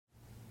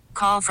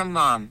Call from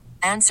mom.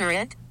 Answer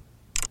it.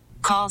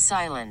 Call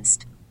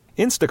silenced.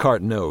 Instacart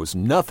knows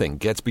nothing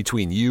gets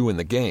between you and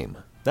the game.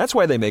 That's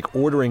why they make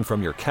ordering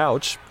from your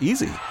couch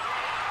easy.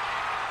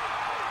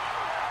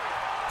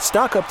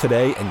 Stock up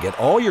today and get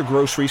all your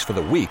groceries for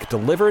the week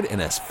delivered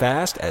in as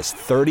fast as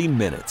 30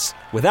 minutes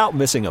without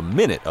missing a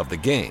minute of the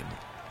game.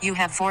 You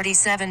have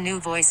 47 new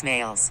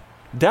voicemails.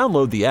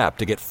 Download the app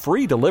to get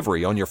free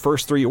delivery on your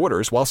first 3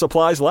 orders while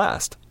supplies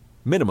last.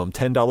 Minimum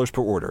 $10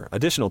 per order.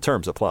 Additional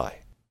terms apply.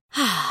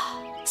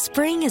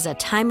 Spring is a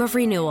time of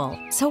renewal,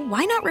 so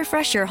why not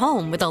refresh your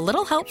home with a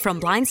little help from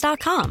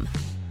Blinds.com?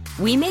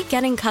 We make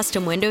getting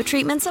custom window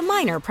treatments a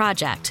minor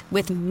project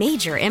with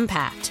major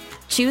impact.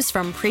 Choose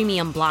from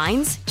premium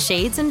blinds,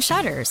 shades, and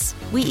shutters.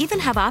 We even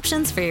have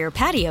options for your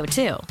patio,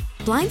 too.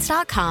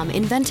 Blinds.com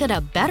invented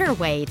a better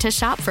way to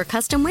shop for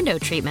custom window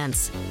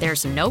treatments.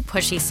 There's no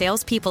pushy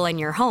salespeople in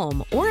your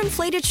home or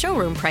inflated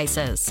showroom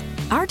prices.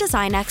 Our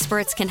design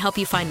experts can help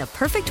you find the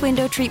perfect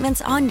window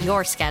treatments on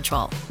your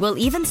schedule. We'll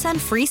even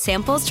send free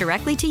samples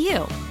directly to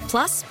you.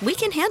 Plus, we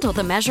can handle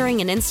the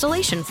measuring and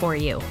installation for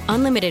you.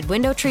 Unlimited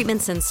window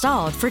treatments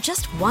installed for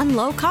just one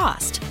low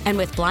cost. And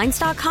with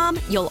Blinds.com,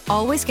 you'll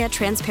always get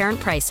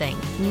transparent pricing.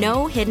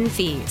 No hidden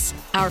fees.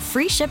 Our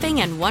free shipping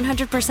and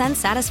 100%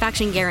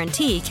 satisfaction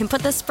guarantee can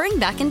put the spring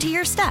back into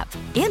your step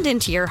and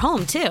into your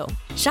home, too.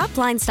 Shop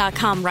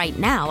Blinds.com right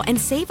now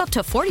and save up to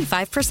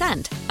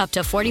 45%. Up to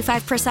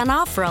 45%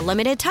 off for a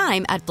limited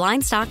time at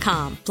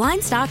Blinds.com.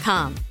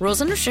 Blinds.com. Rules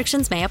and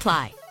restrictions may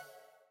apply.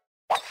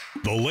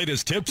 The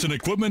latest tips and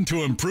equipment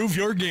to improve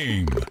your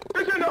game.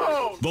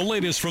 The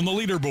latest from the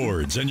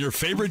leaderboards and your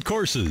favorite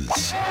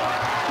courses.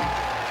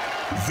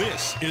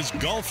 This is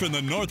Golf in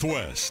the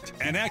Northwest,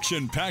 an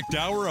action-packed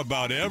hour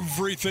about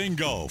everything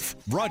golf.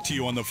 Brought to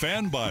you on The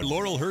Fan by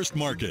Laurelhurst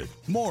Market.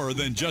 More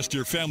than just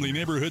your family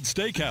neighborhood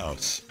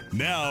steakhouse.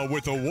 Now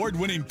with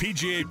award-winning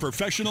PGA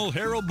professional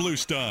Harold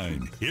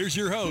Bluestein. Here's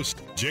your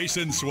host,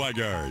 Jason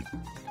Swigard.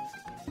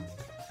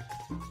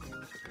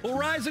 Well,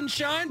 rise and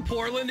shine,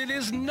 Portland. It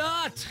is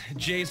not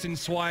Jason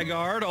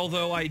Swigard,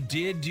 although I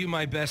did do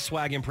my best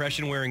swag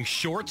impression wearing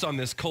shorts on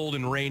this cold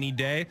and rainy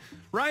day.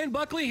 Ryan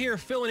Buckley here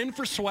filling in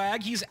for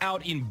Swag. He's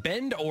out in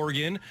Bend,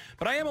 Oregon,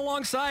 but I am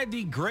alongside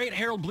the great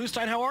Harold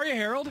Bluestein. How are you,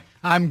 Harold?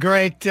 I'm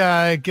great.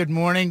 Good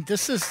morning.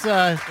 This is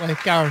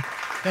like our,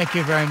 thank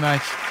you very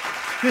much.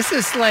 This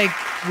is like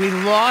we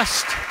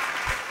lost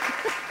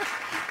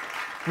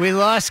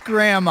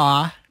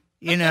Grandma,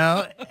 in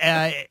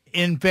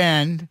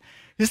Bend.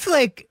 It's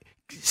like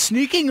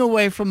sneaking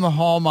away from the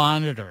hall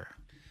monitor.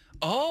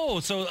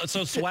 Oh, so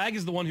Swag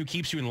is the one who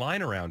keeps you in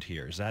line around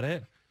here. Is that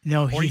it?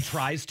 No, he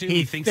tries to.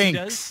 He thinks he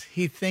does.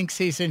 He thinks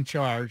he's in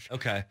charge.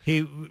 Okay.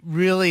 He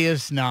really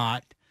is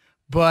not.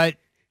 But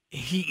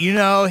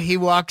he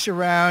walks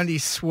around, he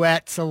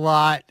sweats a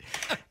lot,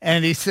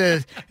 and he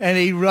says, and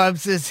he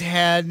rubs his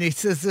head, and he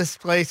says, "This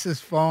place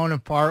is falling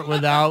apart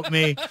without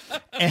me."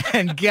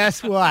 And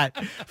guess what?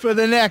 For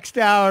the next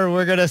hour,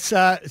 we're gonna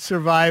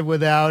survive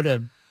without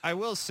him. I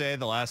will say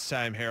the last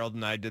time Harold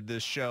and I did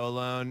this show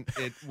alone,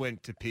 it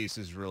went to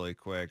pieces really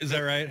quick. Is that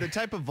right? The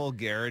type of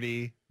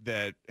vulgarity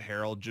that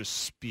Harold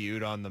just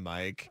spewed on the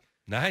mic.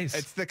 Nice.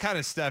 It's the kind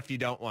of stuff you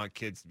don't want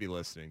kids to be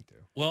listening to.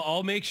 Well,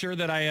 I'll make sure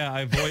that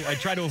I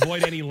try to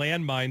avoid any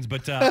landmines,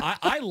 but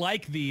I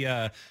like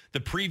the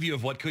preview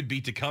of what could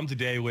be to come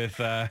today with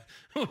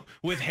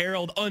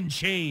Harold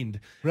unchained,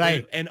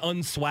 right, and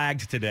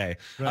unswagged today.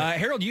 Right.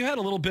 Harold, you had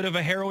a little bit of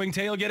a harrowing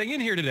tale getting in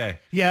here today.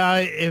 Yeah,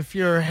 if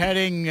you're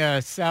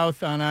heading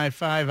south on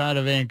I-5 out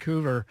of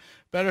Vancouver,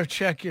 better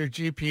check your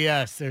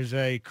GPS. There's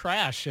a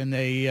crash, and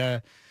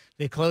they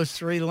closed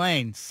 3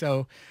 lanes,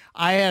 so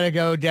I had to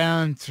go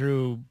down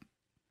through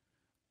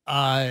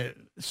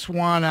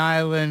Swan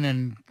Island,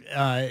 and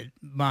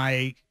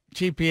my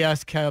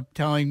GPS kept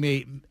telling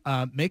me,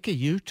 make a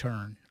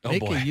U-turn, a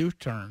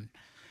U-turn.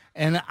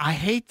 And I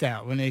hate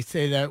that when they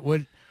say that.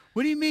 What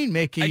do you mean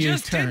make a U-turn?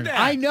 Just did that.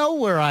 I know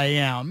where I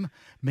am.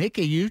 Make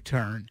a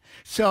U-turn.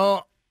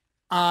 So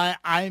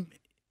I'm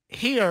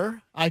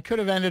here. I could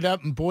have ended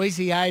up in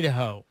Boise,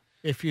 Idaho,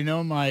 if you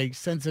know my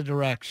sense of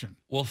direction.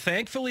 Well,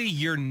 thankfully,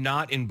 you're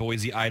not in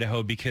Boise,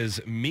 Idaho, because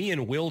me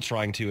and Will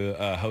trying to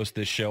host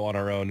this show on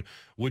our own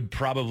would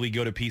probably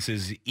go to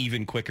pieces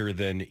even quicker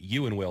than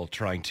you and Will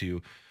trying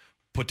to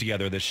put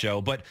together this show.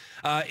 But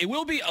it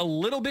will be a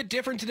little bit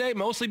different today,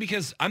 mostly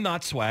because I'm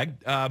not Swag,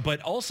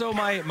 but also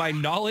my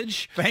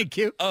knowledge Thank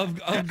you.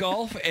 of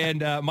golf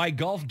and my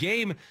golf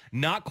game,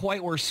 not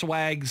quite where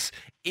Swag's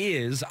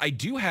is. I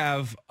do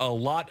have a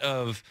lot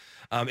of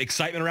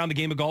excitement around the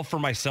game of golf for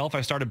myself.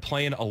 I started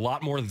playing a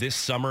lot more this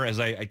summer, as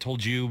I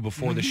told you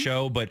before the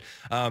show. But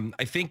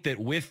I think that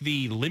with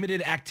the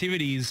limited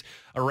activities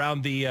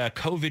around the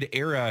COVID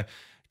era,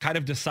 kind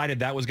of decided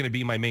that was going to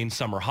be my main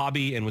summer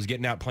hobby and was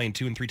getting out playing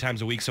 2 and 3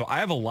 times a week. So I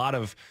have a lot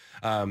of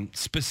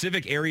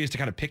specific areas to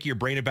kind of pick your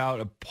brain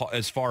about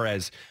as far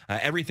as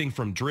everything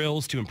from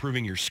drills to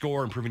improving your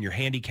score, improving your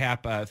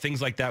handicap,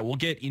 things like that. We'll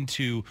get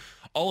into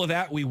all of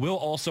that. We will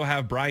also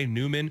have Brian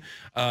Newman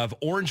of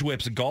Orange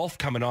Whips Golf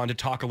coming on to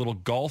talk a little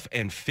golf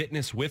and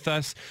fitness with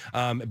us.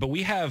 But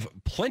we have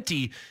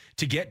plenty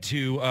to get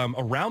to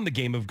around the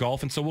game of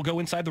golf, and so we'll go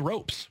inside the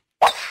ropes.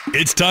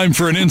 It's time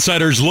for an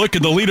insider's look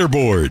at the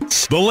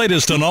leaderboards, the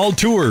latest on all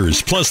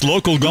tours, plus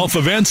local golf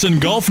events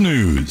and golf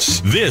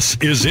news. This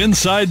is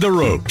Inside the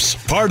Ropes,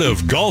 part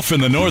of Golf in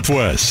the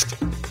Northwest.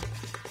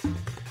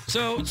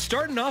 So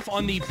starting off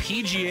on the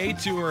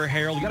PGA Tour,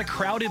 Harold, we got a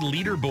crowded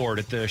leaderboard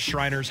at the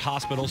Shriners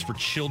Hospitals for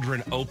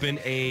Children Open.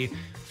 A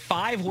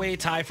 5-way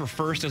tie for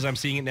first, as I'm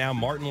seeing it now.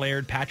 Martin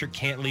Laird, Patrick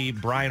Cantley,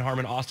 Brian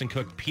Harman, Austin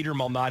Cook, Peter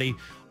Malnati,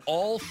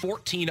 all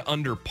 14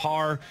 under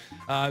par.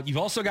 You've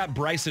also got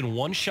Bryson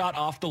 1 shot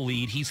off the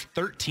lead. He's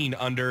 13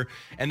 under.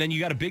 And then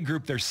you got a big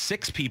group. There's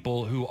 6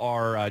 people who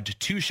are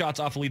 2 shots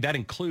off the lead. That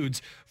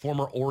includes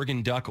former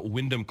Oregon Duck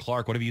Wyndham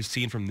Clark. What have you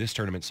seen from this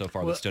tournament so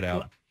far that stood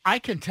out? I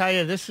can tell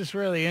you this is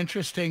really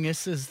interesting.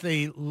 This is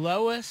the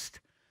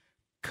lowest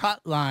cut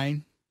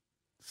line,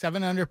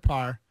 7 under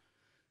par.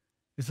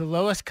 Is the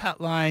lowest cut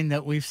line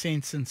that we've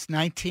seen since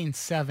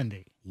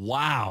 1970.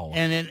 Wow.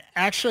 And in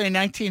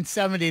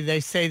 1970, they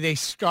say they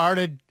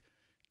started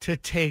to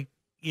take,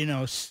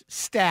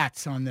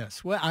 stats on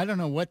this. Well, I don't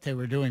know what they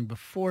were doing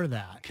before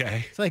that.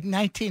 Okay. It's like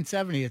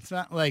 1970. It's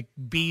not like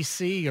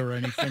BC or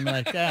anything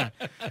like that.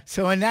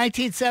 So in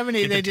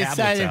 1970, they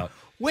decided,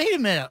 wait a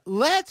minute,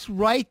 let's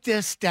write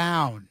this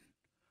down.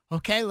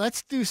 Okay,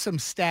 let's do some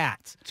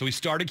stats. So we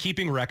started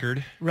keeping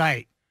record.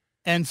 Right.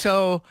 And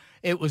so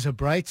it was a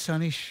bright,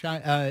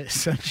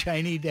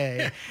 sunshiny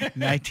day,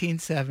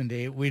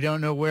 1970. We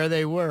don't know where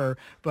they were,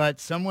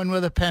 but someone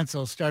with a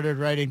pencil started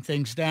writing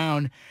things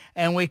down,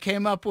 and we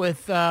came up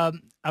with a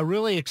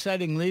really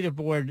exciting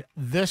leaderboard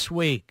this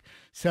week.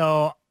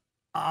 So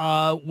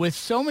with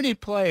so many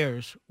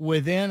players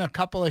within a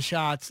couple of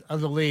shots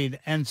of the lead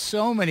and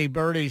so many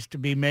birdies to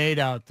be made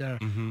out there,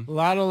 a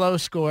lot of low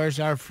scores.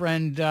 Our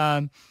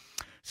friend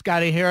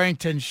Scotty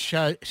Harrington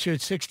shot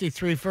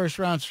 63 first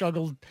round,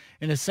 struggled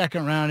in the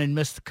second round and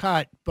missed the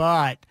cut.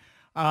 But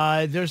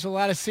there's a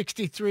lot of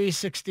 63,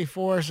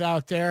 64s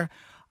out there.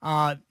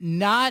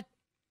 Not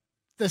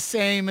the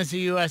same as a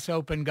U.S.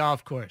 Open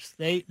golf course.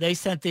 They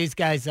sent these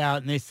guys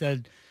out and they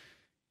said,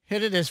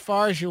 hit it as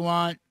far as you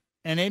want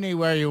and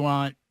anywhere you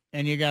want,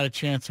 and you got a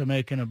chance of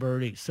making a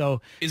birdie.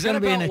 So it's going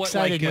to be an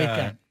exciting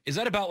weekend. Is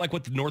that about like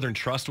what the Northern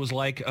Trust was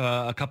like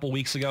a couple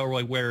weeks ago, or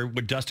like where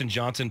Dustin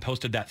Johnson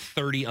posted that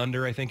 30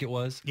 under, I think it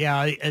was?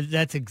 Yeah,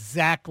 that's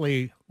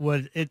exactly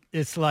what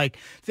it's like.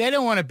 They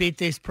don't want to beat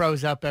these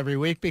pros up every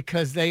week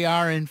because they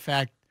are, in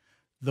fact,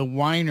 the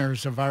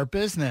whiners of our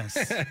business.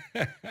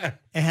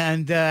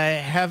 And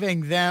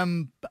having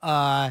them,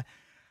 up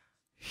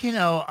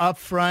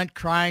front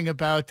crying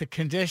about the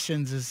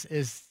conditions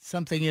is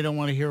something you don't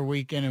want to hear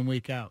week in and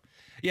week out.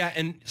 Yeah,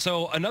 and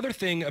so another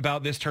thing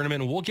about this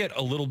tournament, and we'll get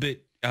a little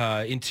bit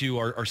into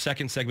our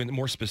second segment,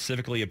 more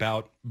specifically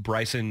about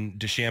Bryson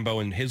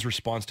DeChambeau and his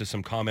response to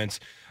some comments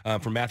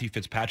from Matthew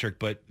Fitzpatrick.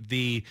 But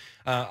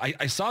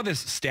I saw this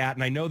stat,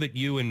 and I know that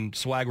you and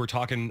Swag were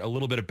talking a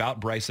little bit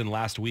about Bryson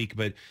last week,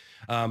 but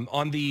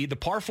on the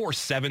par 4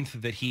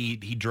 7th that he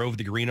drove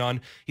the green on,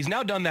 he's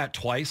now done that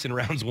twice in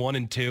rounds 1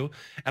 and 2.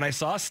 And I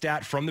saw a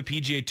stat from the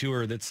PGA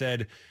Tour that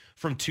said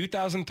from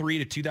 2003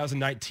 to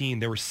 2019,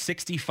 there were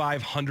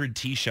 6,500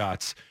 tee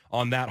shots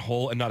on that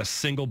hole, and not a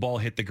single ball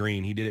hit the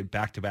green. He did it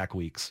back-to-back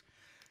weeks.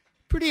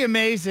 Pretty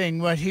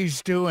amazing what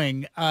he's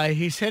doing.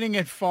 He's hitting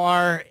it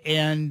far,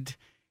 and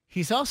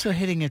he's also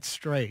hitting it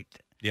straight.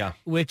 Yeah.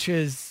 Which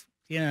is,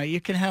 you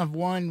can have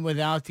one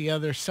without the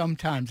other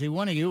sometimes. He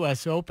won a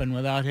U.S. Open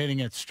without hitting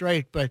it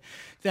straight, but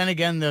then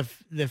again,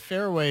 the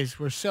fairways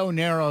were so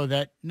narrow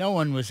that no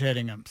one was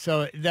hitting them.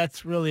 So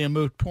that's really a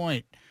moot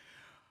point.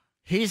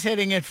 He's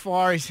hitting it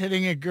far. He's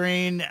hitting it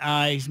green.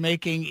 He's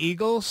making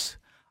eagles,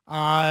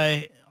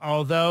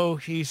 although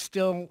he's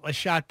still a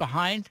shot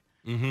behind.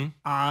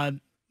 Mm-hmm.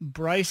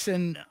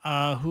 Bryson,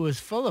 who is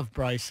full of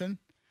Bryson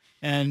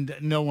and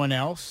no one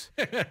else,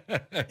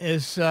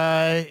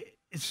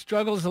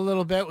 struggles a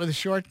little bit with the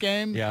short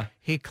game. Yeah.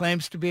 He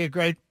claims to be a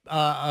great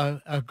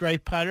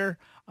putter.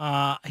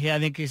 I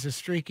think he's a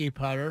streaky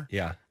putter.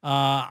 Yeah.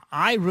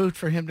 I root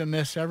for him to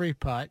miss every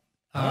putt.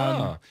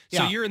 So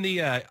you're in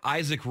the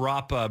Isaac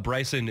Ropp,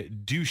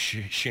 Bryson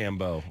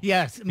DeChambeau.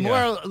 Yes,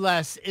 more or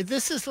less.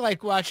 This is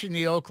like watching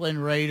the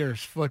Oakland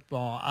Raiders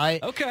football.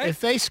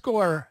 If they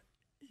score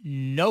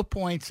no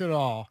points at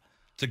all,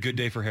 it's a good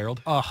day for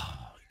Harold. Oh,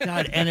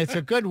 God. And it's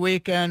a good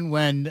weekend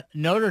when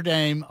Notre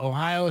Dame,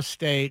 Ohio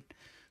State,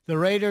 the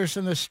Raiders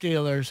and the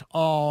Steelers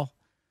all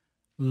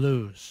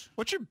lose.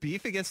 What's your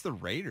beef against the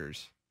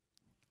Raiders?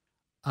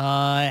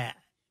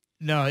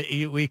 No,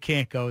 we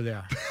can't go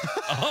there.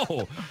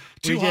 Oh,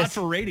 too We hot just-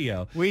 for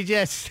radio. We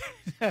just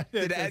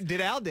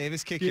Did Al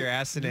Davis kick your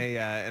ass in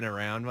a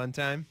round one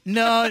time?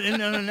 no,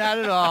 not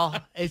at all.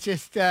 It's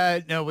just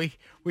no,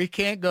 we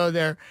can't go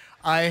there.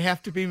 I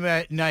have to be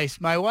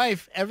nice. My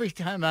wife, every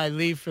time I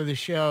leave for the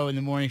show in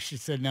the morning, she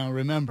said, "Now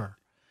remember,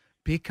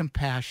 be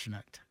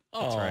compassionate."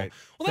 That's right.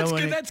 Well, that's So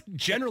when good. it- That's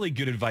generally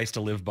good advice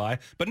to live by,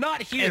 but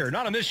not here,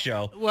 not on this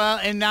show. Well,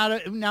 and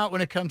not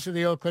when it comes to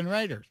the Oakland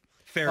Raiders.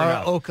 Fair or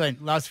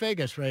enough. Las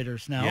Vegas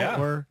Raiders now. Yeah.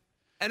 Or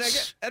And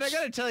I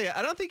got to tell you,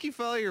 I don't think you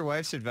follow your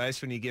wife's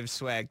advice when you give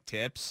Swag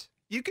tips.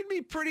 You can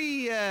be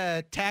pretty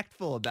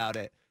tactful about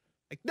it.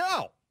 Like,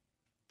 no,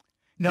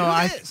 no,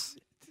 do this.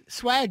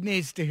 Swag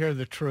needs to hear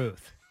the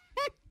truth.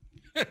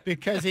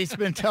 Because he's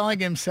been telling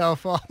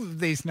himself all of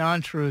these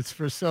non-truths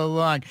for so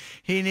long.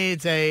 He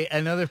needs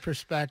another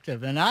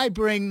perspective. And I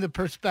bring the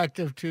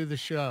perspective to the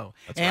show.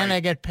 And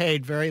I get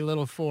paid very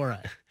little for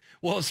it.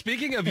 Well,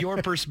 speaking of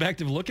your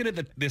perspective, looking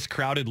at this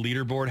crowded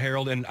leaderboard,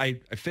 Harold, and I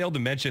failed to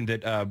mention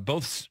that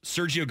both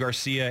Sergio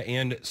Garcia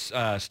and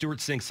Stuart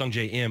Sink,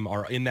 Sungjae Im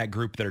are in that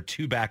group that are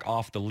 2 back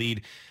off the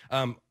lead.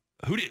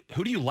 Who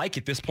do you like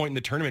at this point in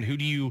the tournament? Who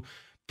do you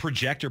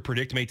project or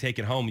predict may take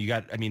it home? You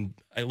got,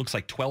 it looks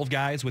like 12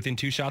 guys within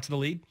 2 shots of the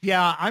lead.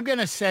 Yeah, I'm going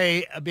to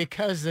say,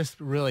 because this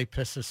really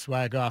pisses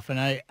Swag off,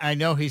 and I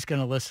know he's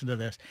going to listen to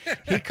this.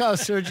 He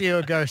calls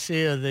Sergio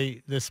Garcia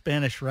the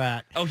Spanish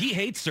rat. Oh, he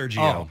hates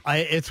Sergio.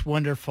 It's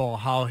wonderful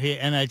how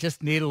and I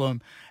just needle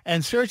him.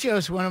 And Sergio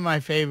is one of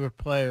my favorite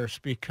players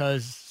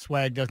because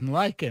Swag doesn't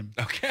like him.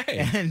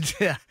 Okay. And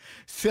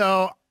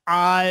so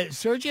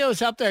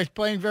Sergio's up there. He's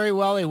playing very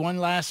well. He won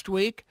last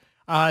week.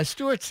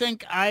 Stuart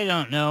Sink, I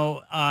don't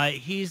know.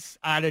 He's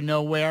out of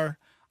nowhere.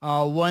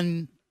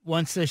 Won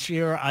once this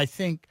year, I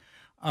think.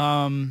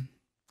 And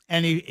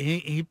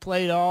he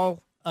played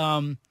all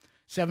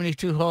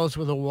 72 holes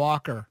with a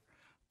walker.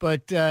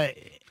 But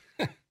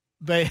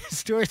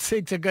Stuart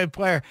Sink's a good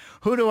player.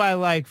 Who do I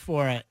like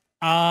for it?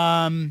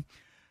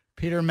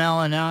 Peter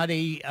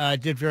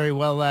Malnati did very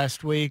well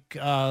last week.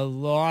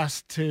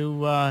 Lost to...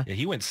 Yeah,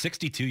 he went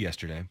 62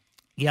 yesterday.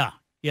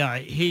 Yeah,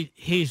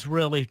 he's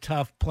really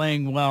tough,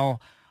 playing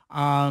well.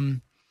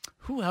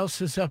 Who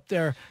else is up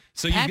there?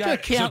 So you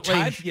Patrick got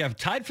Cantley.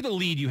 tied for the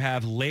lead. You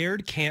have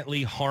Laird,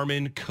 Cantley,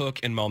 Harmon, Cook,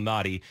 and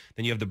Malnati.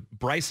 Then you have the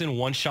Bryson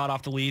 1 shot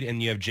off the lead,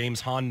 and you have James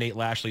Hahn, Nate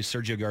Lashley,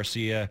 Sergio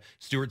Garcia,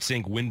 Stuart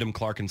Sink, Wyndham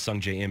Clark, and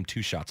Sungjae Im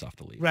 2 shots off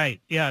the lead.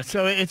 Right. Yeah.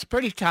 So it's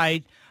pretty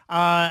tight.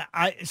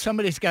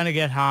 Somebody's going to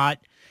get hot.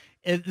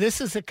 This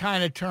is the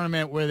kind of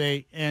tournament where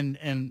they and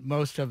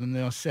most of them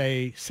they'll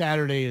say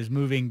Saturday is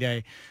moving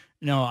day.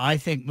 No, I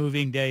think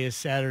moving day is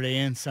Saturday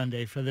and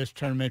Sunday for this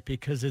tournament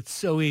because it's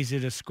so easy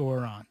to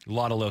score on. A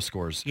lot of low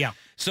scores. Yeah.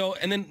 So,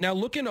 and then now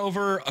looking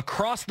over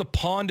across the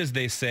pond, as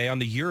they say, on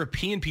the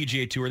European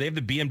PGA Tour, they have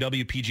the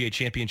BMW PGA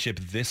Championship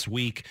this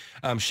week.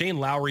 Shane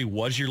Lowry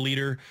was your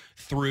leader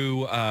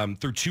through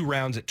 2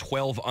 rounds at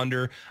 12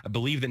 under. I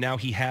believe that now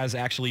he has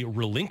actually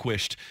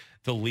relinquished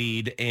the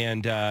lead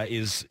and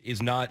is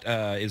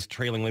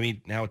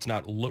trailing. Now it's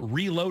not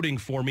reloading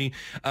for me.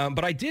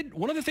 But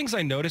one of the things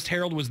I noticed,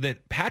 Harold, was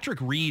that Patrick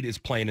Reed is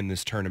playing in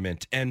this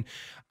tournament. And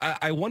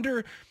I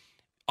wonder,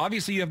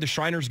 obviously you have the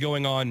Shriners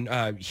going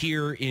on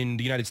here in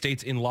the United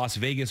States in Las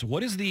Vegas.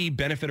 What is the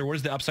benefit or what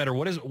is the upside or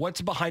what's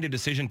behind a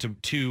decision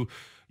to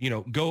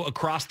go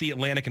across the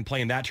Atlantic and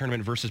play in that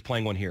tournament versus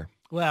playing one here?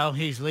 Well,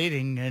 he's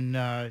leading in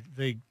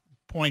the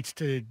points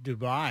to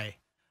Dubai.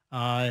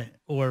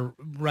 Or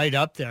right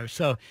up there.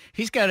 So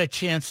he's got a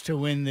chance to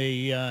win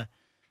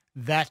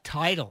that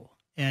title,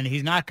 and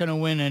he's not going to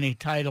win any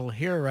title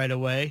here right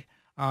away.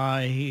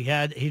 He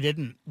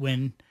didn't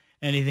win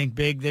anything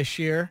big this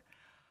year.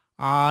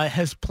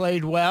 Has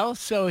played well,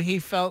 so he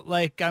felt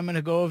like I'm going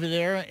to go over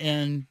there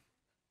and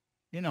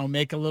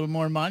make a little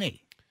more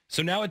money.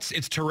 So now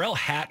it's Terrell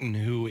Hatton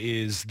who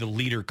is the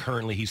leader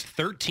currently. He's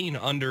 13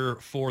 under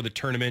for the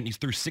tournament. He's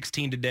through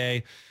 16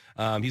 today.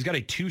 He's got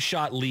a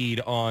 2-shot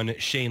lead on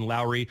Shane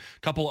Lowry. A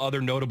couple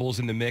other notables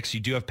in the mix. You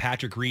do have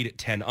Patrick Reed at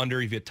 10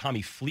 under. You've got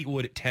Tommy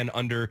Fleetwood at 10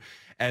 under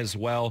as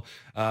well.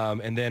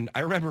 And then I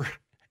remember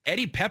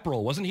Eddie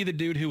Pepperell. Wasn't he the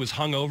dude who was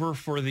hung over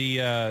for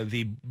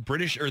the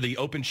British or the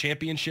Open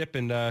Championship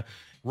and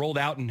rolled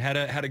out and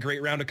had a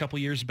great round a couple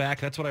years back?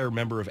 That's what I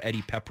remember of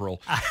Eddie Pepperell.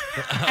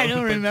 I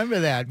don't remember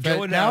that,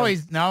 but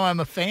now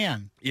I'm a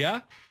fan. Yeah?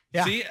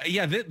 Yeah. See,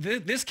 yeah,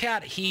 this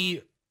cat,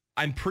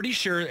 I'm pretty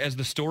sure as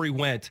the story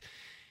went,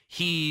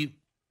 he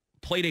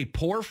played a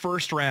poor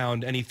first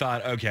round and he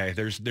thought, okay,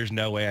 there's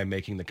no way I'm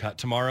making the cut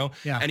tomorrow.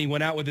 Yeah. And he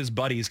went out with his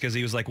buddies because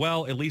he was like,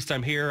 well, at least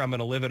I'm here. I'm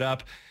going to live it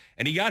up.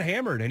 And he got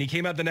hammered and he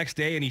came out the next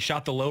day and he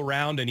shot the low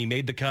round and he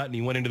made the cut and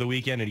he went into the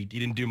weekend and he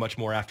didn't do much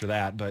more after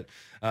that. But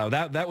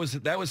that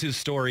was his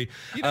story.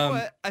 You know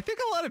what? I think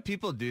a lot of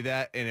people do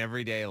that in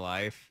everyday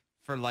life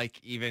for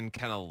like even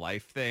kind of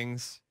life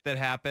things that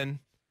happen.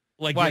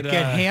 Like what,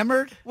 get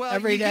hammered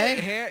every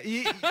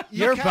day?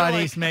 Your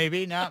buddies,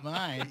 maybe, not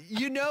mine.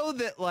 You know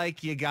that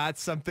like you got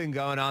something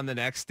going on the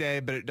next day,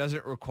 but it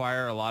doesn't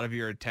require a lot of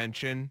your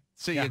attention.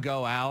 So you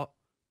go out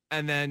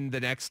and then the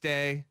next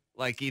day,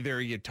 like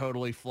either you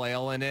totally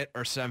flail in it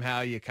or somehow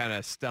you kind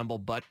of stumble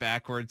butt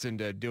backwards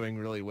into doing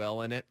really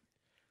well in it?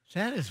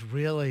 That is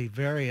really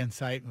very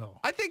insightful.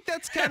 I think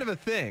that's kind of a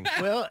thing.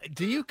 Well,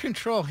 do you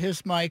control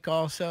his mic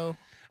also?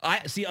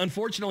 I see.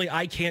 Unfortunately,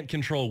 I can't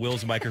control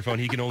Will's microphone.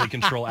 He can only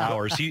control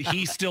ours.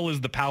 He still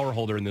is the power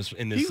holder in this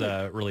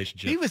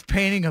relationship. He was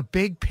painting a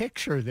big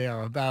picture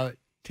there about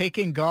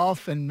taking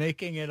golf and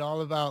making it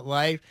all about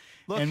life.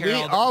 Look, and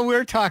Harold, all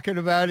we're talking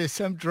about is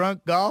some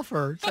drunk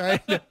golfer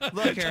trying to,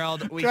 Look,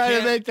 Harold, trying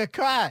to make the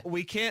cut.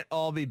 We can't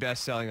all be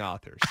best-selling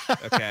authors,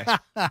 okay?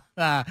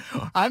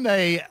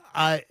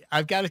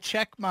 I've got to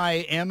check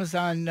my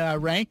Amazon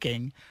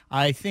ranking.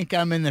 I think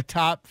I'm in the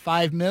top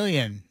 5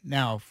 million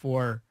now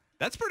for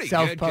That's pretty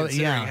good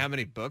considering how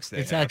many books they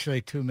It's have.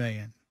 actually 2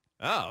 million.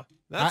 Oh,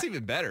 that's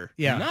even better.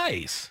 Yeah.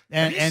 Nice.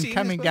 And Have you seen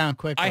coming his book? down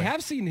quickly. I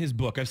have seen his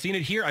book. I've seen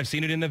it here. I've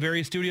seen it in the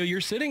very studio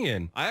you're sitting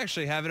in. I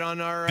actually have it on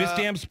our This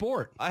damn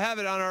sport. I have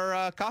it on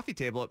our coffee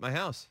table at my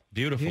house.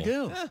 Beautiful. You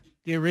do? Yeah.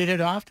 Do you read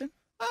it often?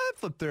 I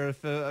flipped through it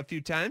a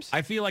few times.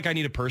 I feel like I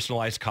need a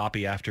personalized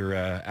copy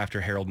after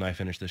Harold and I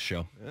finish this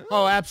show.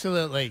 Oh,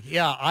 absolutely.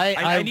 Yeah.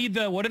 I need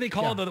the, what do they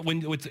call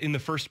when it's in the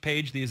first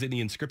page? Is it the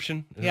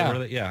inscription?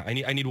 Yeah.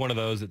 I need one of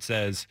those that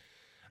says,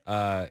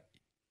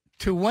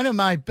 to one of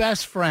my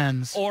best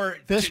friends, or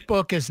this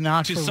book is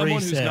not to for someone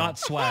resale. who's not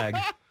swag.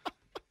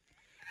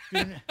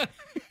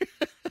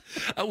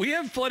 We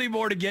have plenty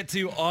more to get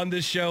to on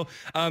this show.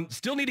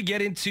 Still need to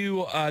get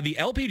into the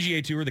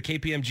LPGA Tour, the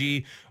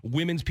KPMG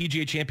Women's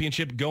PGA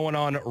Championship going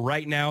on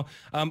right now.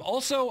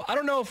 Also, I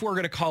don't know if we're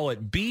going to call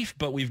it beef,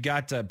 but we've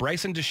got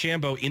Bryson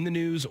DeChambeau in the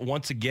news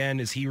once again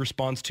as he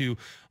responds to a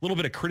little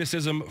bit of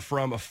criticism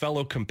from a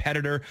fellow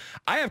competitor.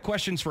 I have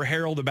questions for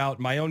Harold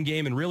about my own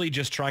game and really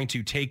just trying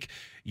to take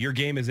your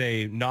game as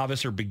a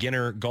novice or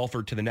beginner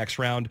golfer to the next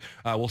round.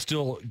 We'll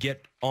still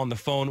get on the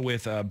phone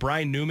with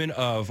Brian Newman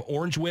of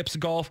Orange Whips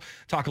Golf,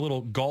 talk a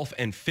little golf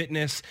and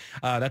fitness.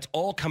 That's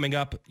all coming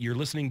up. You're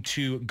listening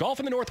to Golf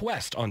in the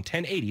Northwest on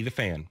 1080 The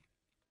Fan.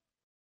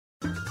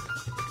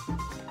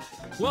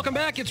 Welcome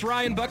back. It's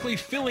Ryan Buckley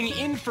filling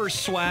in for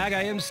Swag.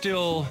 I am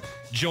still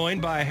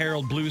joined by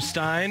Harold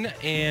Bluestein,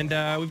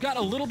 and we've got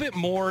a little bit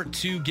more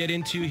to get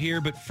into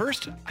here. But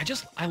first,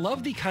 I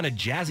love the kind of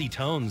jazzy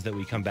tones that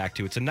we come back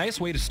to. It's a nice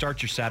way to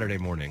start your Saturday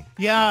morning.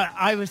 Yeah,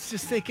 I was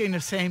just thinking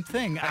the same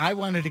thing. I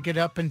wanted to get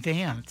up and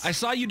dance. I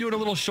saw you doing a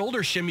little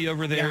shoulder shimmy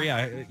over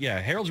there. Yeah.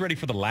 Harold's ready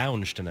for the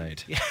lounge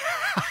tonight.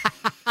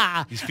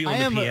 He's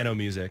feeling the piano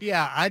music.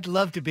 Yeah, I'd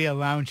love to be a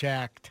lounge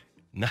act.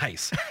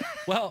 Nice.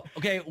 Well,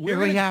 okay. Here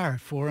we are,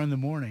 4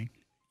 a.m.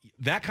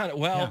 That kind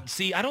of,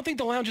 see, I don't think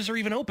the lounges are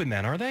even open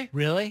then, are they?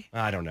 Really?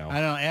 I don't know.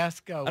 I don't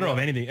ask. I don't know if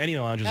any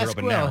lounges are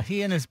open Will. now.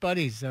 He and his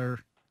buddies are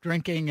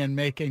drinking and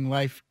making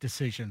life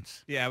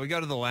decisions. Yeah, we go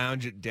to the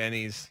lounge at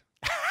Denny's.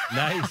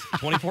 Nice.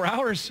 24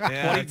 hours.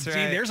 Yeah, that's See,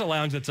 right. there's a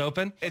lounge that's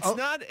open. It's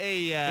not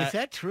a... Is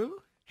that true?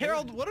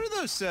 Harold, what are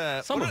those...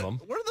 Some of them.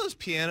 What are those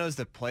pianos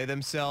that play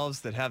themselves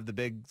that have the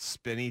big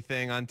spinny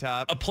thing on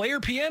top? A player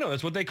piano,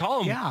 that's what they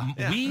call them.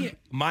 Yeah.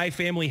 My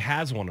family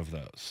has one of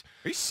those.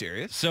 Are you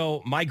serious?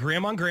 So my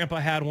grandma and grandpa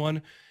had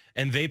one,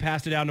 and they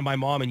passed it down to my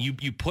mom, and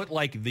you put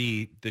like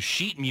the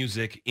sheet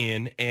music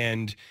in,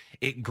 and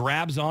it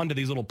grabs onto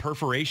these little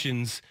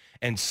perforations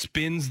and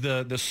spins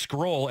the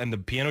scroll, and the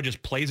piano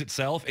just plays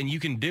itself. And you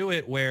can do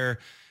it where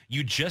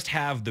you just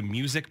have the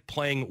music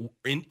playing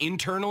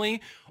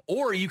internally,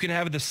 or you can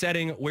have the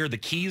setting where the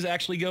keys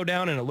actually go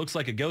down and it looks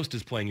like a ghost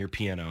is playing your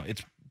piano.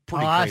 It's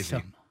pretty crazy.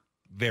 Awesome.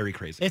 Very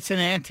crazy. It's an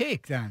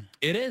antique then.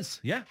 It is.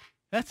 Yeah.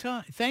 That's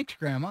all. Thanks,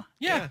 Grandma.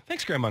 Yeah.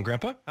 Thanks, Grandma and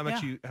Grandpa. How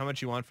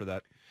much you want for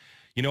that?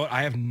 You know what?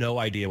 I have no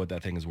idea what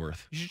that thing is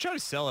worth. You should try to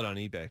sell it on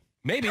eBay.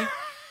 Maybe.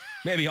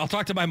 Maybe. I'll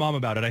talk to my mom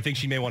about it. I think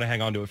she may want to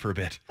hang on to it for a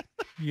bit.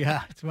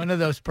 Yeah, it's one of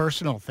those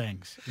personal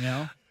things,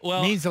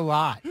 Well, means a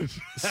lot.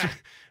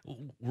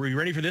 Were you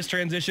ready for this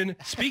transition?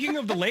 Speaking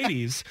of the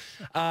ladies,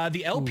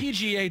 the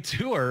LPGA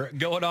Tour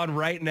going on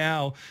right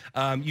now.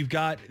 You've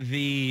got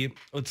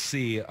let's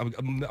see. I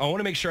want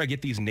to make sure I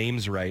get these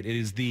names right. It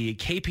is the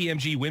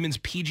KPMG Women's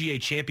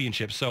PGA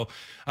Championship. So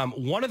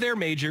one of their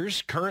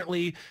majors,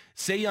 currently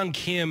Se-Young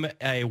Kim,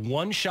 a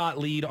one-shot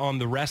lead on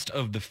the rest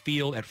of the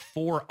field at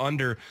 4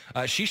 under.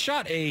 She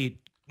shot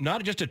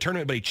not just a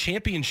tournament, but a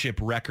championship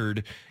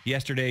record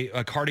yesterday,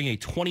 carding a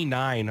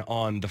 29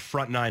 on the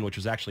front 9, which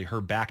was actually her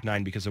back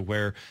 9 because of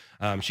where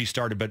she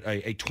started. But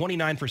a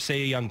 29 for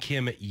Se-Young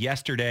Kim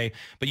yesterday.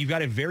 But you've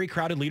got a very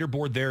crowded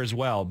leaderboard there as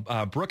well.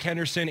 Brooke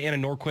Henderson,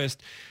 Anna Norquist,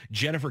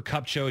 Jennifer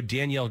Kupcho,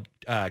 Danielle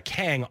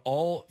Kang,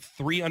 all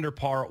 3 under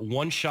par,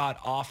 one shot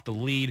off the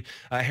lead.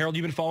 Harold,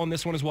 you've been following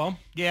this one as well?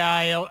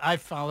 Yeah, I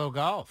follow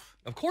golf.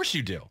 Of course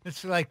you do.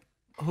 It's like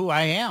who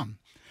I am.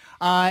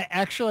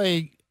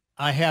 Actually,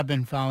 I have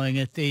been following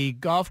it. The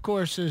golf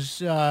course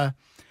is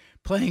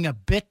playing a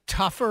bit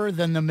tougher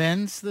than the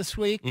men's this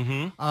week.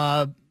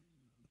 Mm-hmm.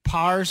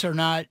 Pars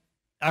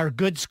are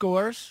good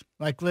scores.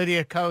 Like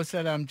Lydia Ko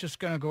said, I'm just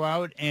going to go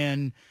out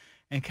and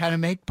kind of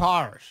make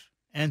pars.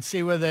 and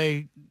see where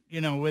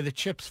where the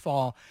chips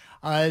fall.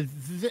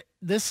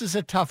 This is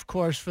a tough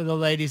course for the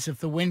ladies. If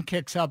the wind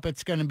kicks up,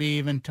 it's going to be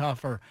even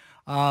tougher.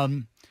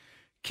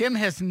 Kim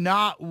has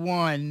not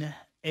won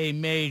a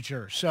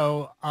major,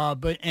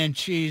 and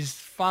she's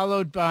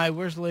followed by,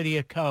 where's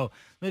Lydia Ko?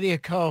 Lydia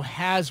Ko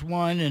has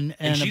won and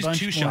she's a bunch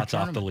 2 more shots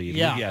off the tournament. lead.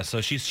 Yeah,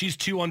 so she's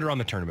 2 under on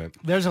the tournament.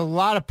 There's a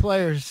lot of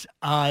players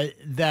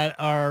that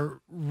are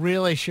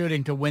really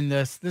shooting to win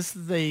this. This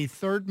is the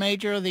 3rd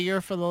major of the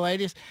year for the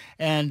ladies,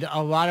 and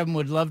a lot of them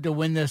would love to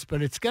win this,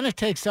 but it's going to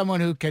take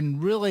someone who can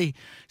really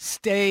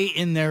stay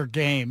in their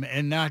game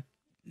and not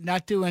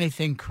do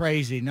anything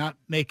crazy, not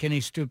make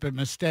any stupid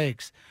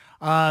mistakes.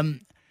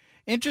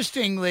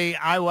 Interestingly,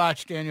 I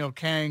watched Danielle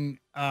Kang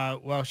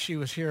while she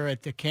was here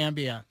at the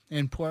Cambia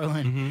in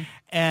Portland,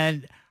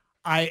 and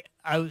I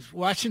was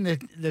watching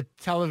the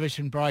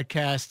television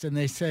broadcast, and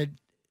they said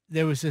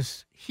there was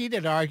this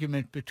heated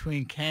argument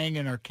between Kang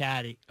and her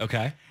caddy.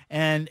 Okay.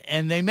 And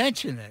they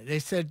mentioned it. They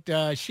said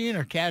she and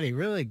her caddy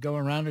really go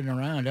around and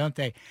around, don't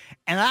they?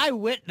 And I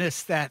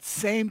witnessed that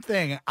same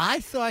thing. I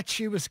thought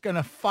she was going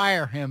to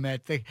fire him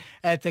at the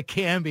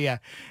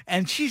Cambia,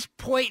 and she's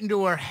pointing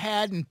to her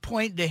head and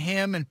pointing to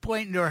him and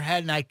pointing to her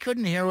head, and I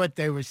couldn't hear what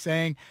they were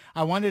saying.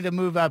 I wanted to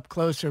move up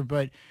closer,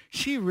 but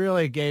she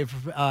really gave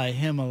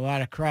him a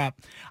lot of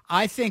crap.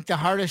 I think the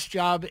hardest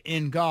job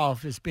in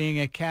golf is being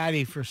a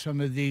caddy for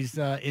some of these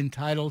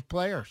entitled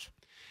players.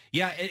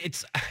 Yeah,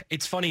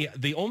 it's funny.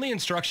 The only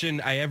instruction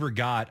I ever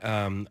got,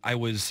 I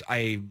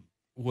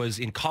was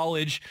in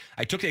college.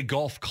 I took a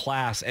golf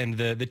class, and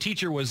the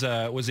teacher was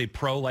a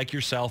pro like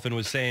yourself, and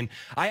was saying,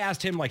 I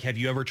asked him, like, have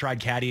you ever tried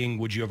caddying?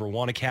 Would you ever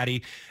want to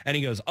caddy? And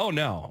he goes, oh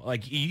no,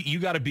 like you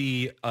got to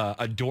be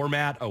a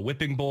doormat, a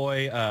whipping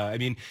boy. I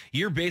mean,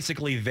 you're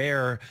basically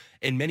there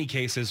in many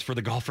cases for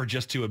the golfer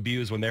just to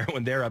abuse when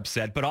they're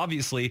upset. But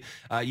obviously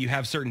you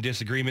have certain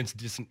disagreements,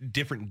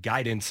 different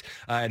guidance,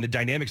 and the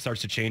dynamic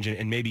starts to change,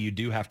 and maybe you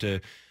do have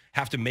to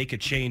make a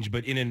change.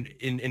 But in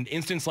an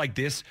instance like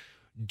this,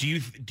 do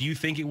you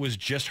think it was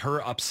just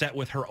her upset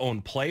with her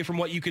own play from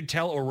what you could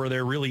tell, or were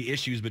there really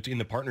issues between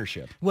the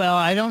partnership? Well,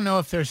 I don't know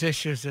if there's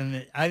issues in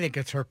it. I think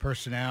it's her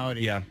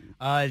personality. Yeah.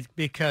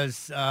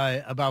 Because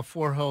about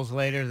 4 holes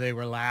later, they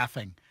were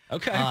laughing.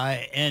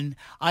 Okay. And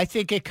I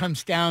think it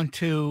comes down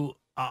to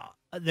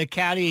the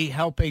caddy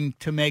helping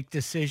to make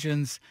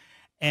decisions,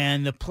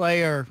 and the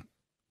player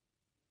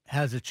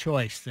has a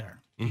choice there.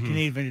 You can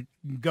either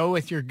go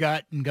with your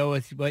gut and go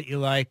with what you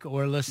like,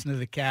 or listen to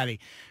the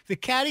caddy. If the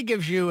caddy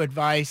gives you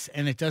advice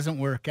and it doesn't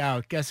work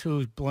out, guess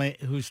who's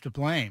to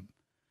blame?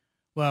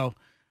 Well,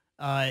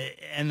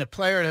 and the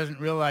player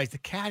doesn't realize the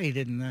caddy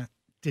did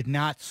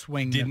not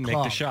swing the club. Didn't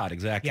make the shot,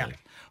 exactly. Yeah.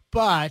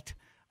 But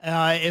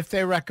if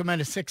they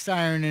recommend a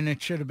 6-iron and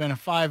it should have been a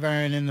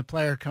 5-iron, and the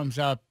player comes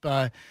up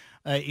 10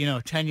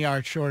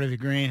 yards short of the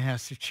green,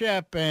 has to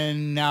chip,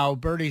 and now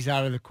birdie's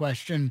out of the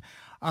question,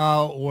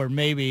 or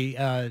maybe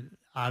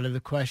out of the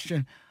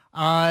question,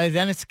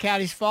 then it's the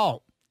caddy's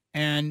fault.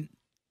 And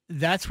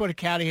that's what a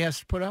caddy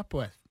has to put up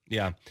with.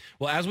 Yeah.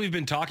 Well, as we've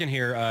been talking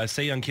here,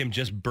 Se-Young Kim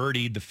just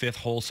birdied the 5th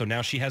hole, so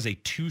now she has a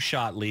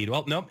 2-shot lead.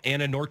 Well, no,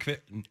 Anna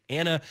Nordqvist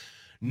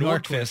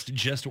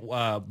just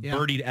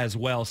birdied as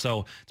well.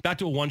 So it's back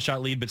to a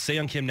 1-shot lead, but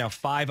Se-Young Kim now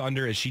 5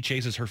 under as she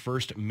chases her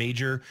first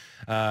major,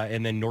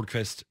 and then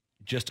Nordqvist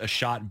just a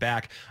shot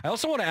back. I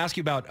also want to ask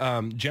you about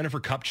Jennifer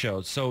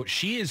Kupcho. So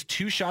she is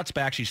 2 shots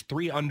back. She's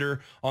 3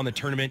 under on the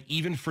tournament,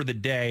 even for the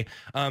day.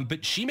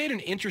 But she made an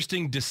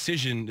interesting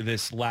decision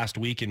this last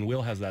week, and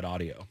Will has that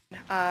audio.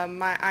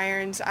 My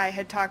irons, I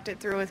had talked it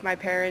through with my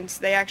parents.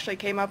 They actually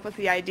came up with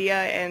the idea,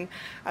 and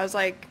I was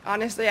like,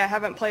 honestly, I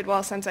haven't played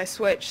well since I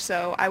switched.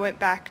 So I went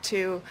back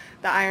to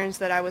the irons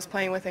that I was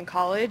playing with in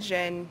college,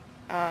 and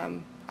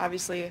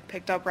obviously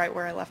picked up right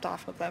where I left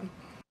off with them.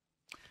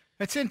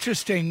 That's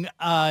interesting.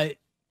 I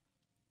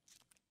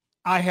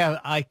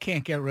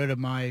can't get rid of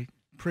my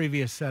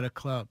previous set of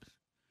clubs.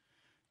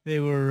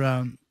 They were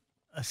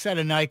a set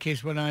of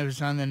Nikes when I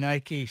was on the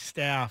Nike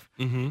staff,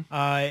 and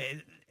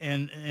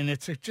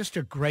it's just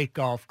a great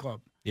golf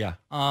club. Yeah.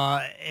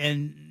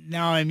 And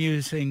now I'm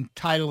using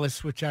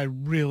Titleist, which I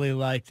really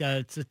like.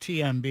 It's a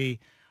TMB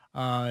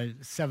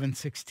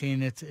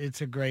 716.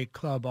 It's a great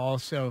club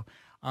also.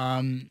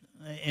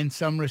 In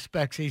some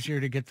respects,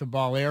 easier to get the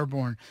ball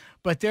airborne.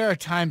 But there are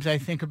times I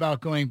think about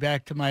going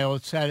back to my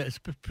old set,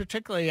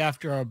 particularly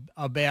after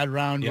a bad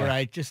round where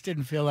I just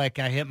didn't feel like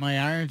I hit my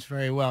irons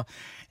very well.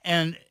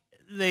 And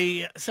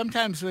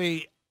sometimes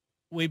we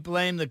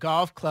blame the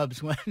golf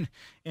clubs when,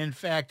 in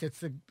fact,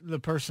 it's the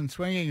person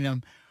swinging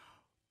them.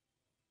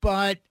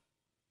 But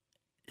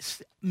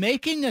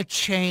making a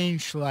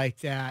change like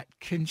that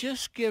can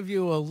just give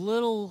you a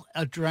little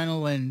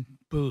adrenaline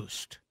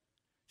boost.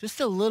 Just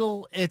a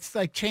little, it's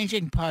like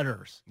changing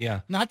putters.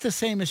 Yeah. Not the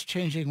same as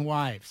changing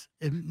wives.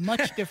 A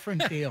much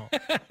different deal.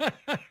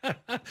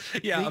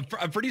 Yeah,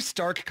 a pretty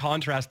stark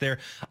contrast there.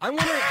 I'm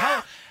wondering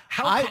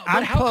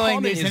I'm how pulling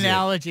common these is it?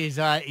 analogies,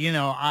 out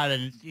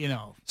of,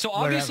 So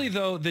obviously,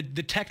 though, the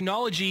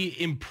technology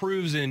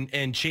improves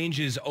and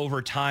changes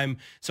over time.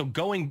 So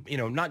going,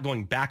 not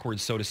going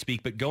backwards, so to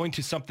speak, but going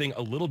to something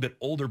a little bit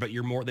older, but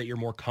you're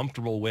more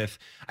comfortable with,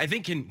 I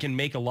think can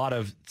make a lot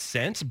of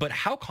sense. But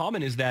how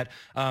common is that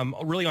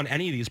really on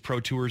any of these pro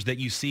tours that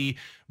you see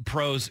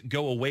pros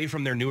go away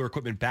from their newer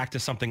equipment back to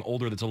something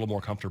older that's a little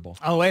more comfortable?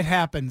 Oh, it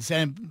happens,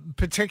 and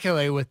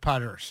particularly with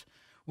putters,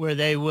 where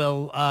they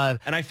will.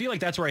 And I feel like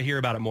that's where I hear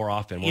about it more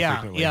often. More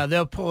frequently. Yeah,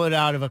 they'll pull it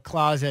out of a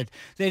closet.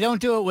 They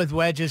don't do it with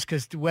wedges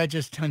because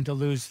wedges tend to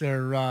lose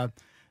their.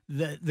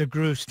 The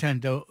grooves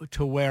tend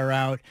to wear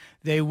out.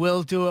 They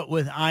will do it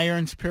with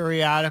irons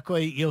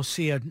periodically. You'll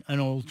see an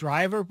old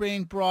driver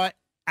being brought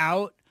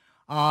out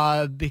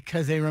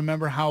because they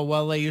remember how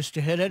well they used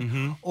to hit it.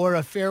 Mm-hmm. Or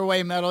a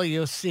fairway metal,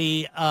 you'll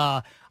see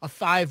a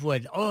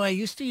 5-wood. Oh, I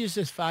used to use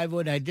this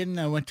 5-wood. I didn't.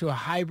 I went to a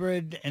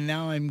hybrid, and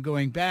now I'm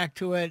going back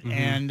to it, Mm-hmm.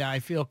 and I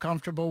feel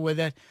comfortable with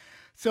it.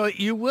 So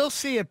you will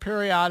see it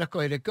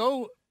periodically. To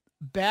go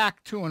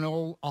back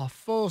to a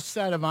full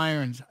set of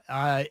irons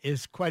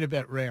is quite a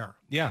bit rare.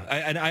 Yeah,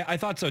 I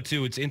thought so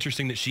too. It's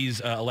interesting that she's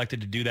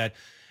elected to do that,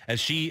 as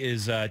she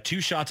is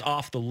 2 shots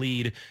off the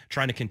lead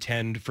trying to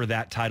contend for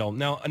that title.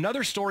 Now,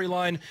 another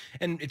storyline,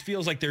 and it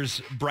feels like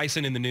there's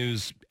Bryson in the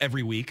news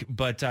every week,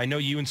 but I know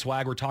you and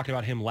Swag were talking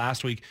about him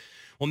last week.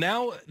 Well,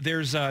 now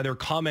there are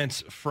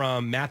comments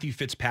from Matthew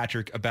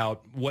Fitzpatrick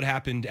about what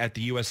happened at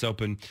the U.S.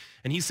 Open.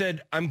 And he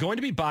said, I'm going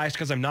to be biased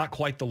because I'm not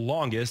quite the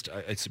longest.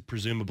 It's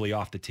presumably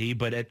off the tee.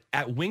 But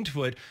at Winged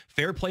Foot,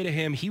 fair play to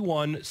him. He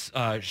won,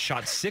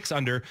 shot 6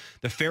 under.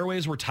 The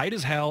fairways were tight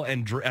as hell,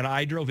 and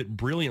I drove it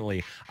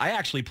brilliantly. I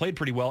actually played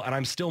pretty well, and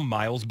I'm still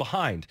miles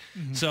behind.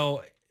 Mm-hmm.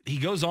 So he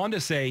goes on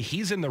to say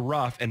he's in the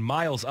rough and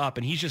miles up,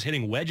 and he's just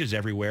hitting wedges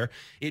everywhere.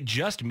 It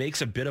just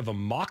makes a bit of a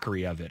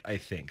mockery of it, I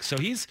think. So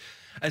he's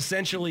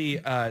essentially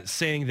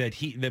saying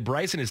that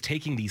Bryson is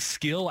taking the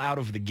skill out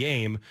of the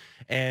game,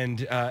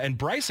 and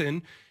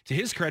Bryson, to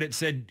his credit,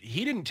 said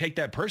he didn't take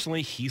that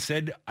personally. He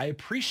said, I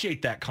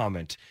appreciate that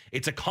comment.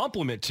 It's a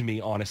compliment to me,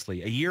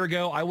 honestly. A year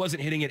ago, I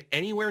wasn't hitting it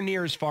anywhere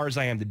near as far as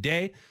I am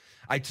today.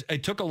 I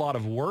took a lot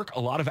of work, a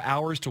lot of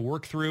hours to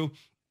work through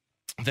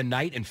the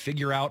night and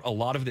figure out a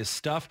lot of this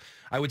stuff.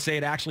 I would say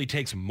it actually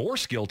takes more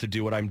skill to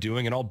do what I'm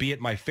doing, and albeit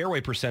my fairway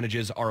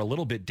percentages are a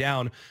little bit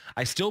down,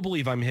 I still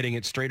believe I'm hitting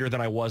it straighter than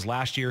I was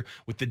last year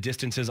with the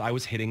distances I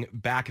was hitting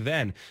back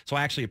then. So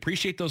I actually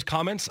appreciate those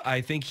comments.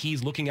 I think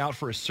he's looking out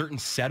for a certain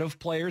set of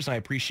players, and I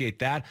appreciate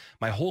that.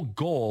 My whole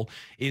goal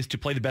is to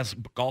play the best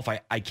golf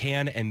I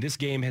can, and this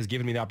game has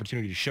given me the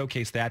opportunity to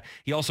showcase that.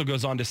 He also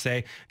goes on to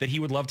say that he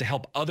would love to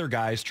help other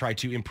guys try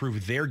to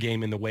improve their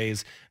game in the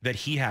ways that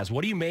he has.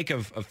 What do you make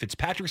of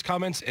Fitzpatrick's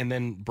comments and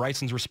then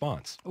Bryson's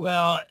response?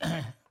 Well,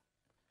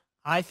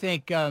 I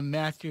think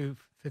Matthew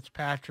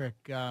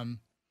Fitzpatrick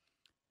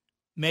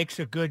makes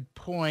a good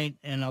point,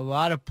 and a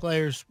lot of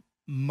players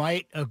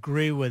might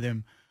agree with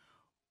him.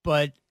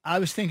 But I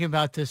was thinking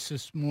about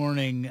this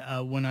morning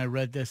when I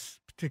read this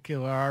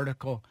particular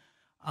article,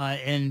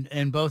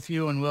 and both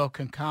you and Will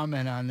can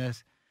comment on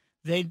this.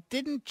 They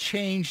didn't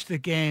change the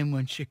game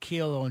when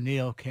Shaquille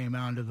O'Neal came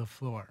onto the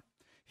floor.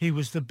 He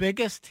was the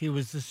biggest, he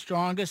was the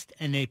strongest,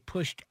 and they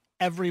pushed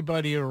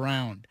everybody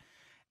around.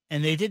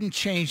 And they didn't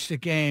change the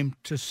game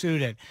to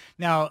suit it.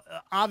 Now,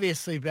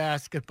 obviously,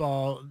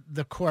 basketball,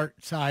 the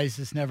court size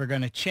is never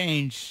going to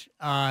change.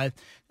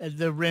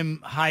 The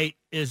rim height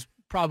is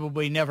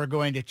probably never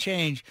going to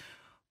change.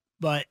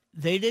 But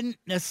they didn't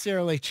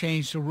necessarily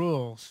change the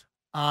rules.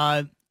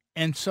 And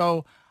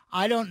so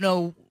I don't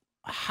know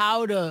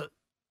how to...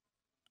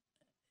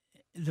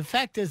 The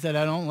fact is that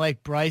I don't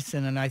like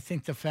Bryson, and I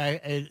think the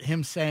fact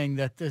him saying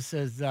that this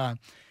is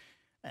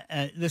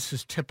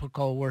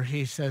typical, where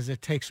he says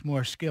it takes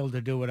more skill to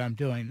do what I'm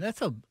doing.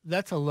 That's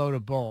a load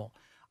of bull.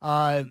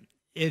 I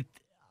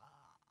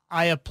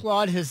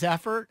applaud his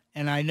effort,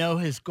 and I know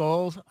his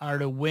goals are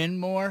to win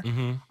more.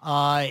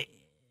 Mm-hmm.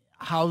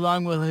 How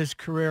long will his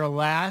career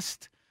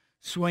last?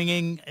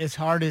 Swinging as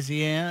hard as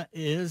he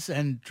is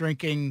and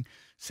drinking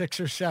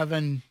 6 or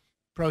 7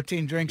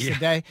 protein drinks a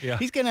day. Yeah.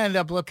 He's going to end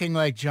up looking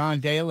like John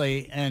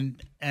Daly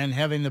and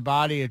having the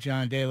body of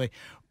John Daly.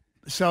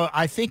 So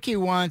I think he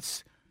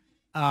wants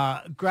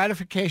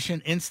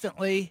gratification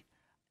instantly,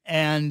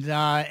 and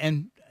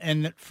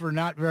for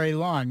not very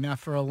long, not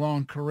for a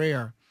long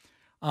career.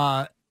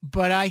 But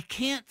I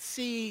can't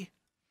see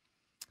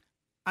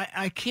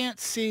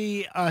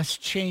us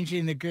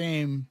changing the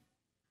game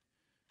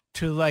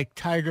to like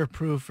Tiger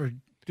proof or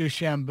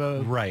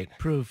DeChambeau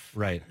proof.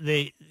 Right.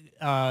 The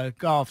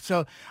golf.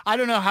 So I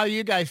don't know how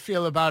you guys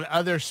feel about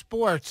other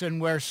sports,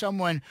 and where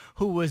someone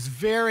who was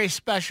very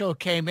special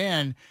came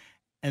in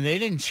and they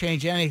didn't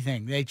change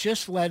anything. They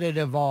just let it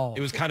evolve.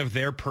 It was kind of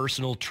their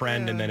personal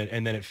trend, and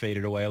then it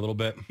faded away a little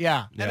bit.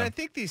 Yeah. And I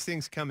think these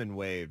things come in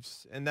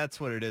waves, and that's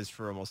what it is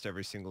for almost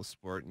every single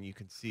sport, and you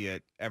can see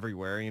it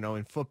everywhere. You know,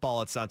 in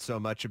football, it's not so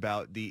much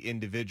about the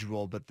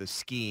individual, but the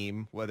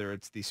scheme, whether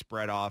it's the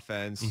spread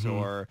offense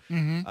or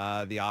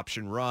the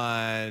option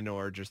run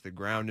or just the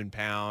ground and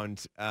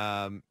pound.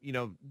 You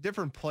know,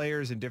 different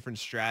players and different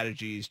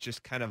strategies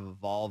just kind of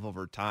evolve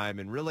over time,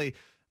 and really,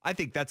 I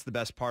think that's the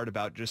best part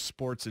about just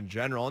sports in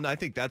general. And I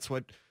think that's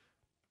what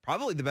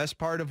probably the best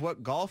part of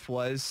what golf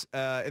was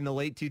in the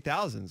late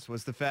 2000s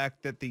was the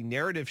fact that the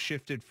narrative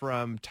shifted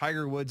from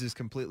Tiger Woods is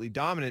completely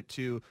dominant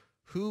to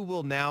who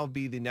will now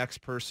be the next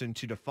person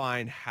to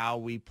define how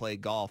we play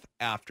golf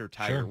after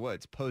Tiger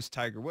Woods, post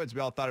Tiger Woods.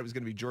 We all thought it was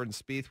going to be Jordan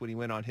Spieth when he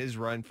went on his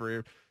run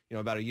for,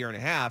 about a year and a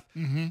half.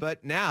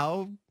 But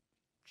now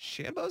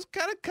Shambo's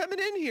kind of coming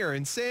in here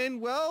and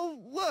saying, well,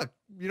 look,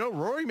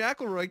 Rory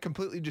McIlroy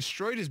completely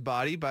destroyed his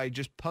body by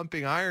just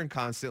pumping iron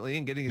constantly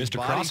and getting his Mr.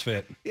 body,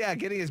 CrossFit. Yeah,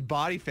 getting his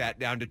body fat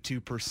down to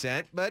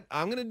 2%. But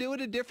I'm going to do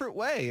it a different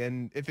way.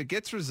 And if it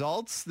gets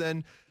results,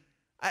 then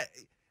I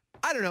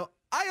don't know.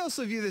 I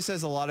also view this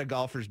as a lot of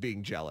golfers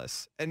being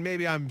jealous. And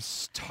maybe I'm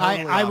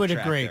totally I off would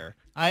track agree. there.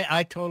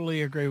 I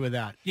totally agree with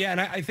that. Yeah, and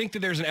I think that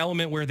there's an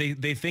element where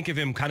they think of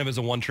him kind of as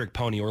a one-trick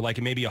pony, or like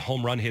maybe a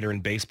home run hitter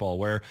in baseball,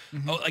 where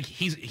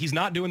he's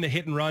not doing the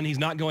hit and run, he's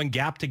not going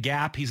gap to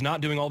gap, he's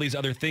not doing all these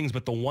other things,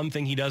 but the one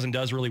thing he does and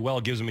does really well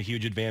gives him a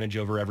huge advantage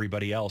over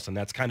everybody else. And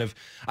that's kind of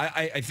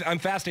I'm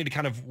fascinated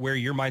kind of where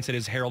your mindset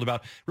is, Harold,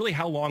 about really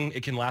how long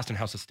it can last and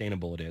how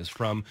sustainable it is,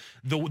 from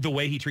the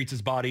way he treats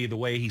his body, the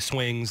way he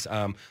swings,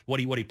 what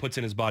he puts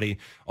in his body,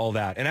 all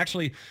that. And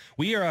actually,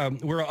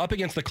 we're up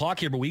against the clock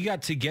here, but we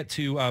got to get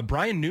to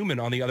Brian Newman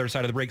on the other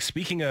side of the break.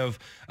 Speaking of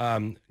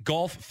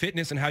golf,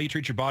 fitness, and how you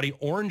treat your body,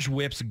 Orange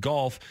Whips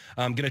Golf.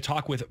 I'm going to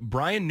talk with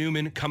Brian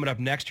Newman coming up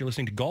next. You're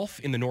listening to Golf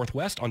in the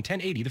Northwest on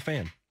 1080 The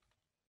Fan.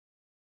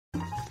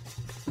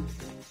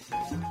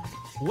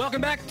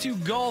 Welcome back to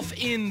Golf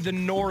in the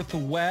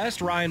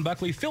Northwest. Ryan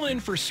Buckley filling in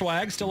for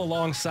Swag, still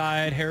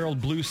alongside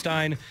Harold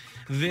Bluestein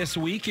this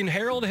week. And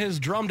Harold has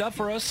drummed up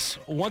for us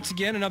once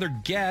again another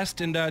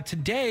guest. And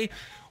today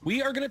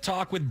we are going to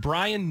talk with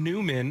Brian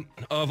Newman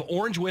of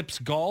Orange Whips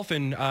Golf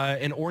and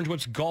Orange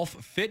Whips Golf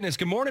Fitness.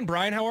 Good morning,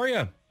 Brian. How are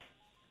you?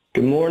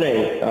 Good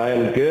morning.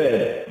 I'm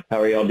good. How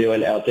are y'all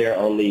doing out there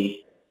on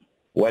the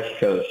West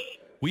Coast?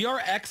 We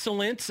are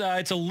excellent.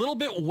 It's a little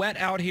bit wet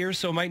out here,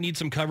 so might need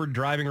some covered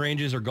driving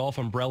ranges or golf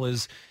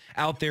umbrellas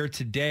out there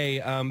today.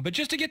 But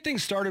just to get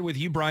things started with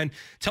you, Brian,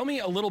 tell me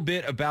a little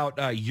bit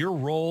about your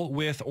role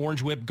with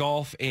Orange Whip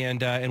Golf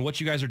and what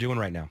you guys are doing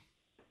right now.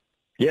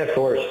 Yeah, of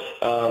course.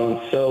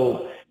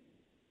 So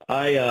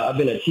I've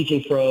been a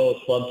teaching pro,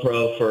 club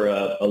pro for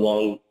a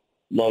long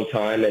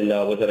time, and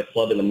was at a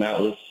club in the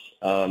mountains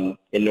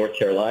in North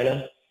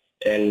Carolina,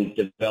 and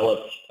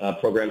developed a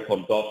program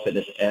called Golf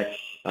Fitness X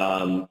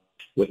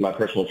with my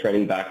personal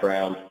training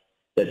background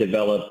that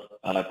developed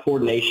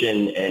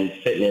coordination and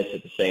fitness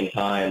at the same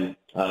time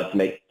to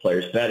make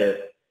players better.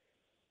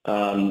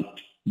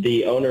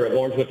 The owner of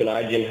Orange Whip and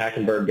I, Jim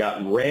Hackenberg,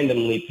 got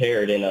randomly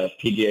paired in a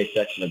PGA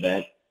section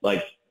event,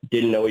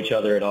 didn't know each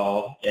other at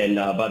all. And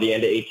by the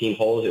end of 18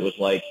 holes, it was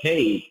like,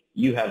 hey,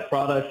 you have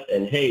products,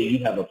 and hey,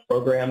 you have a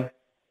program.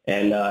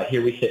 And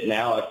here we sit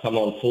now. I've come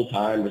on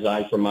full-time,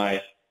 resigned from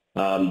my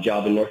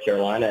job in North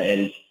Carolina.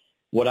 And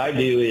what I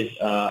do is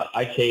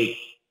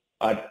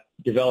I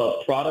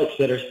develop products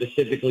that are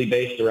specifically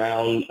based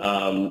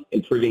around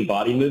improving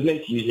body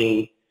movements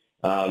using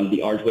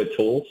the Orange Whip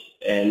tools,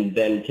 and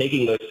then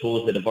taking those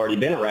tools that have already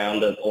been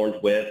around, of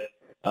Orange Whip,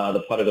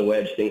 the putter, the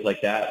wedge, things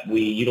like that.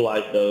 We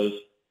utilize those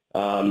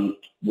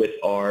with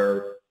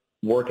our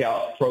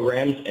workout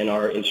programs and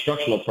our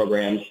instructional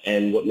programs.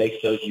 And what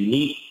makes those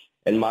unique,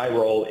 and my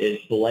role, is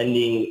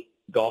blending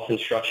golf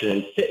instruction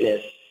and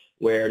fitness,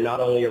 where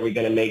not only are we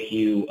going to make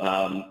you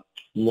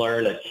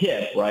learn a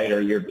tip, right,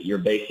 or your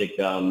basic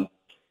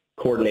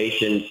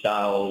coordination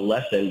style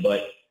lesson,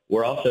 but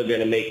we're also going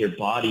to make your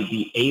body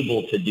be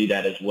able to do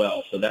that as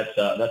well. So that's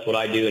what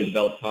I do, and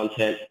develop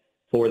content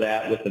for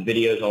that with the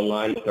videos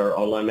online with our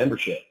online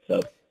membership.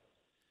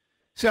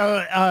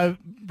 So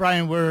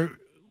Brian,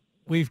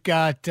 we've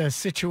got a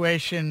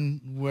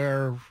situation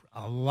where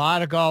a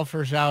lot of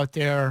golfers out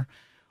there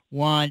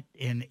want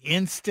an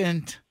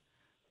instant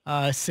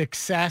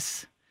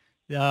success.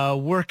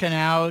 Working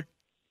out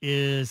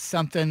is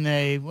something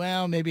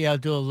maybe I'll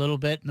do a little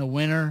bit in the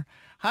winter.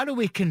 How do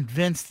we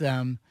convince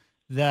them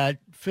that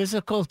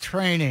physical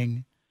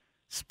training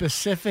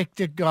specific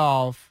to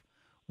golf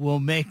will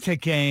make the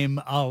game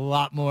a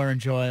lot more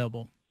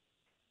enjoyable?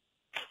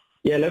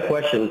 Yeah, no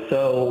question.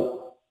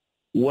 So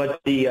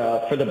what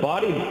for the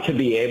body to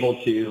be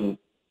able to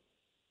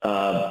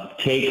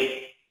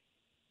take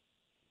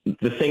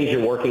the things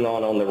you're working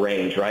on the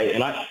range, right?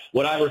 And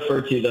what I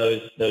refer to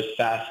those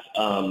fast,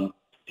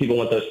 people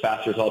want those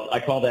fast results. I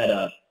call that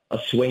a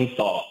swing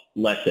thought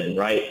lesson,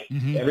 right?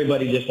 Mm-hmm.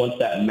 Everybody just wants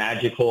that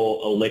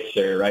magical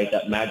elixir, right?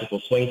 That magical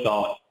swing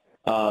thought.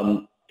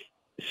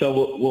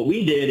 So what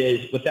we did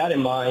is, with that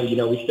in mind,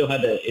 we still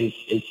had to,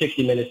 in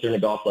 60 minutes during a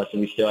golf lesson,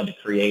 we still had to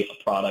create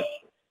a product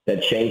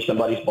that changed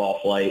somebody's ball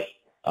flight,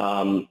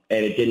 and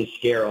it didn't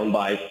scare them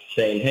by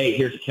saying, hey,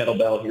 here's a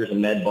kettlebell, here's a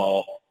med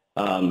ball,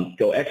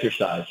 go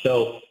exercise.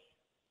 So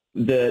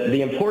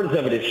the importance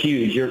of it is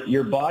huge.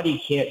 Your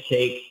body can't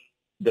take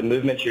the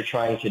movements you're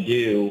trying to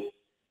do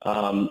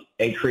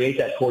and create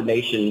that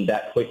coordination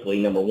that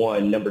quickly, number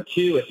one. Number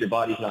two, if your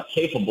body's not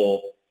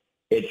capable,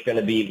 it's going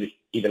to be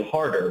even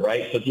harder,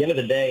 right? So at the end of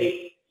the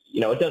day,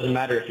 it doesn't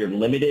matter if you're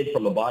limited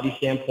from a body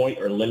standpoint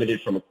or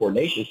limited from a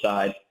coordination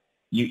side,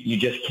 you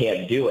just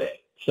can't do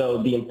it.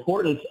 So the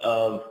importance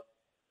of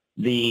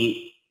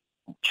the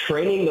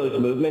training those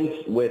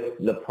movements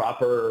with the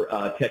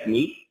proper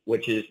technique,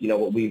 which is,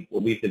 what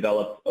we've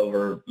developed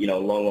over, a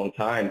long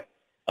time,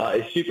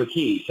 is super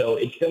key. So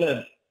it's going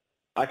to,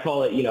 I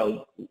call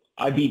it,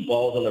 I beat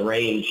balls on the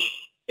range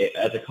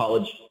as a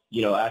college,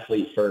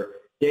 athlete for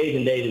days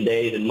and days and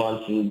days and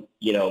months and,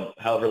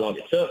 however long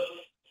it took,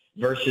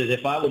 versus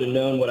if I would have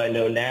known what I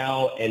know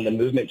now and the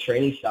movement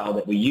training style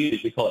that we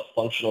use, we call it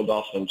functional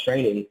golf swing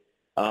training,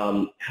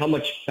 how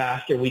much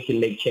faster we can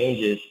make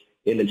changes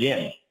in the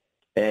gym.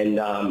 And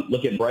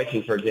look at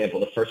Bryson, for example.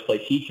 The first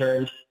place he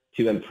turned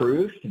to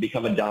improve, to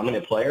become a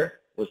dominant player,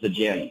 was the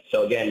gym.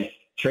 So again,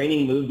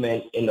 training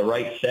movement in the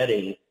right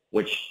setting,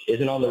 which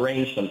isn't on the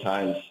range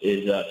sometimes,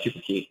 is super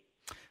key.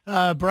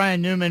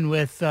 Brian Newman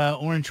with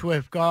Orange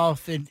Whip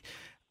Golf. And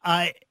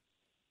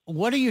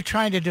what are you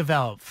trying to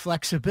develop?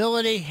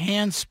 Flexibility,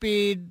 hand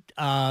speed,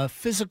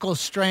 physical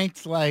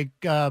strength like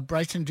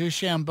Bryson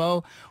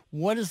DeChambeau?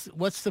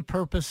 What's the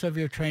purpose of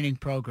your training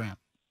program?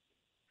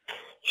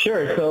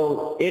 Sure.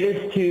 So it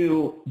is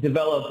to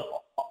develop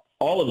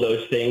all of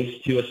those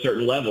things to a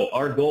certain level.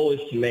 Our goal is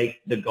to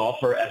make the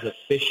golfer as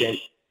efficient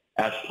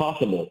as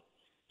possible.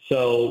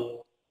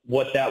 So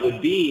what that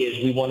would be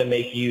is we want to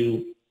make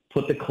you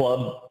put the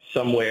club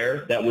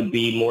somewhere that would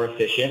be more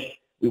efficient.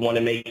 We want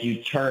to make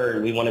you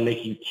turn. We want to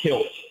make you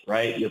tilt,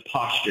 right? Your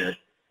posture.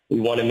 We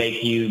want to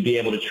make you be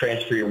able to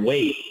transfer your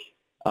weight.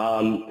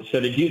 So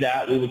to do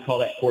that, we would call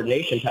that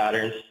coordination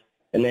patterns.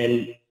 And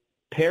then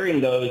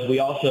pairing those, we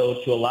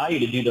also, to allow you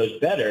to do those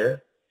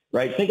better,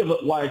 right? Think of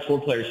why a tour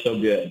player is so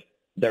good.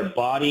 Their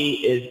body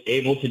is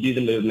able to do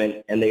the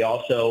movement, and they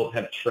also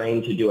have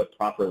trained to do it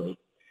properly.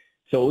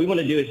 So what we want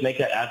to do is make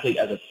that athlete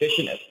as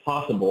efficient as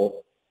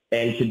possible.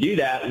 And to do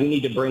that, we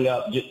need to bring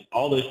up just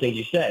all those things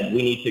you said.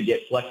 We need to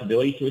get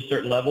flexibility to a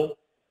certain level.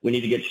 We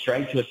need to get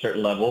strength to a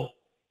certain level.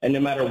 And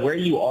no matter where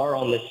you are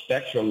on the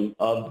spectrum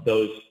of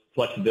those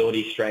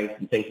flexibility, strength,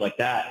 and things like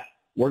that,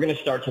 we're going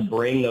to start to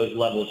bring those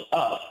levels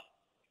up.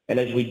 And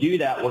as we do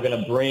that, we're going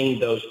to bring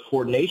those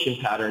coordination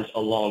patterns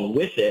along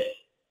with it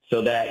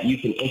so that you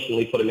can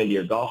instantly put them into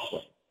your golf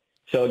swing.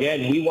 So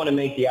again, we want to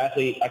make the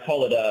athlete, I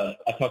call it,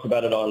 I talk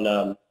about it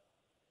on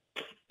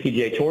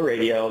PGA Tour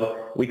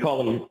Radio. We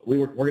call them,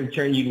 we're going to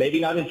turn you maybe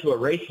not into a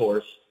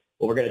racehorse,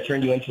 but we're going to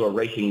turn you into a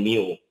racing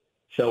mule.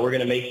 So we're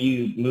going to make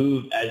you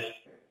move as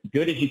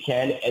good as you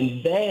can.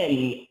 And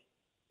then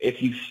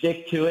if you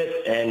stick to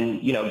it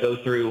and,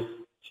 go through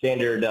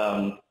standard,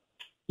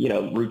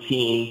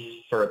 routines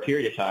for a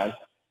period of time,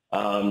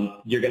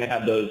 you're going to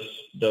have those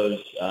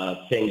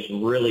things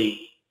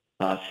really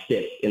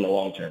stick in the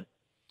long term.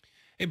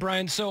 Hey,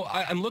 Brian, so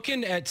I'm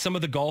looking at some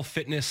of the golf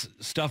fitness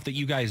stuff that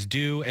you guys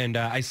do, and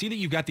I see that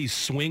you've got these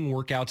swing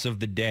workouts of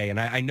the day. And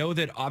I know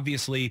that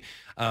obviously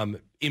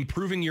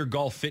improving your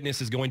golf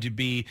fitness is going to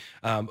be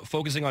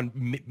focusing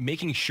on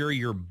making sure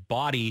your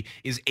body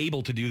is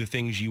able to do the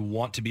things you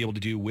want to be able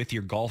to do with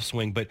your golf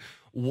swing. But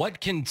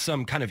what can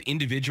some kind of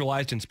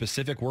individualized and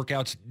specific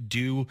workouts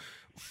do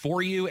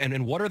for you?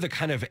 And what are the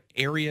kind of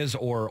areas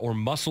or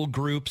muscle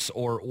groups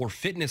or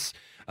fitness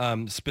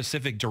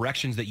specific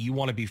directions that you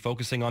want to be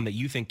focusing on that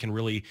you think can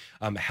really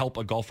help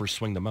a golfer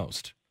swing the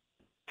most?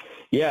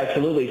 Yeah,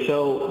 absolutely.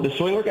 So the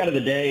swing workout of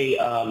the day,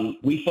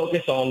 we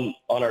focus on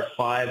our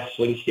 5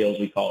 swing skills,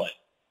 we call it.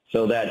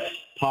 So that's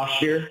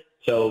posture.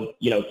 So,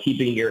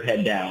 keeping your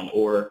head down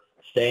or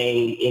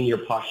staying in your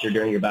posture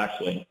during your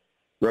backswing.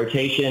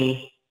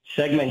 Rotation,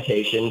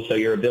 segmentation. So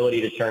your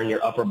ability to turn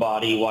your upper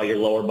body while your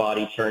lower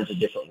body turns a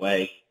different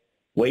way.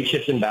 Weight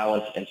shifts and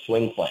balance, and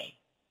swing playing.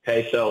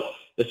 Okay, so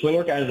the swing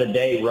workout of the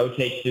day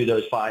rotates through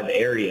those 5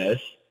 areas.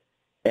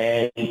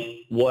 And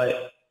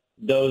what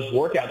those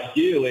workouts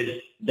do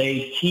is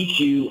they teach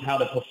you how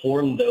to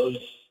perform those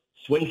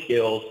swing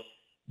skills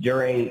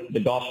during the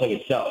golf swing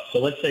itself. So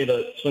let's say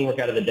the swing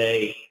workout of the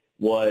day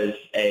was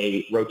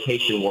a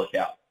rotation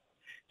workout.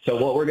 So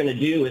what we're going to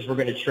do is we're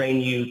going to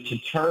train you to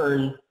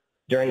turn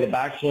during the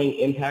backswing,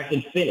 impact,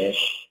 and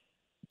finish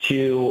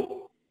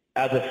to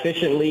as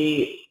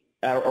efficiently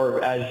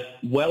or as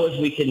well as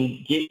we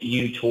can get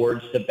you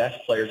towards the best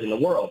players in the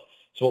world.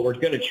 So what we're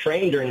going to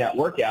train during that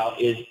workout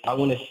is I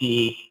want to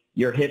see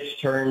your hips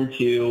turn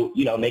to,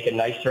 make a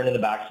nice turn in the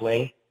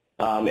backswing.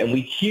 And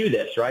we cue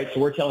this, right? So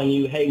we're telling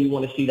you, hey, we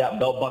want to see that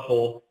belt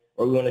buckle,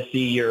 or we want to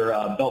see your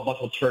belt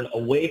buckle turn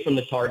away from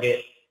the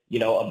target,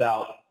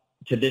 about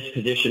to this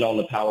position on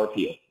the power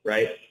peel,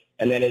 right?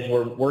 And then as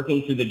we're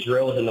working through the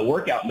drills and the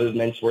workout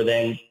movements, we're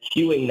then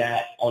cueing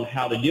that on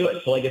how to do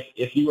it. So like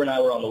if you and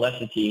I were on the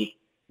lesson team,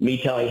 me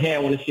telling, hey, I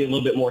want to see a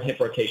little bit more hip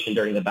rotation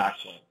during the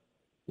backswing.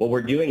 Well,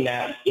 we're doing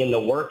that in the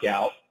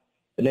workout.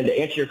 And then to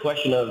answer your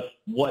question of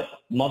what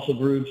muscle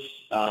groups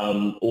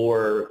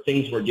or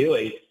things we're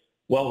doing,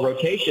 well,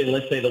 rotation,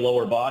 let's say the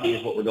lower body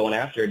is what we're going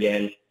after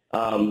again.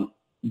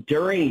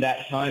 During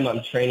that time,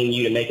 I'm training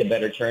you to make a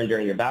better turn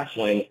during your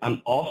backswing.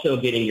 I'm also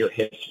getting your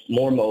hips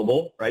more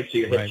mobile, right? So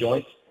your hip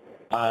joints.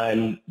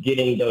 I'm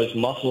getting those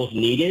muscles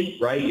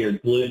needed, right? Your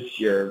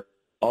glutes,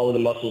 all of the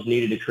muscles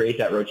needed to create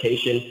that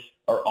rotation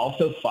are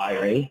also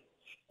firing.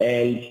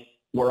 And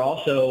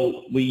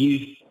we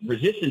use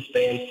resistance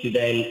bands to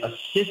then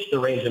assist the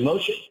range of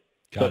motion.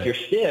 So if you're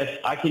stiff,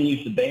 I can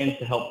use the bands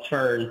to help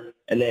turn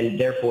and then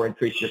therefore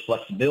increase your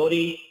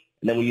flexibility.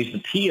 And then we use the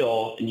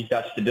peel and you've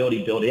got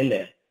stability built in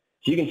there.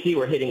 So you can see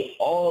we're hitting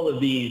all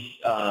of these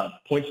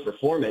points of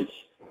performance,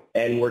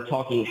 and we're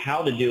talking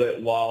how to do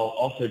it while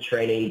also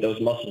training those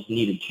muscles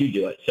needed to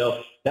do it.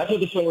 So that's what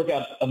the swing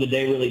workout of the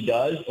day really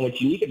does. And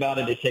what's unique about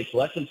it, it takes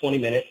less than 20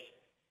 minutes,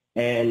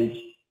 and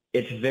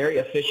it's very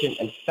efficient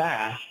and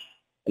fast.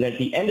 And at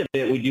the end of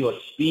it, we do a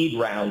speed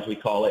rounds, we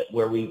call it,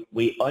 where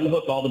we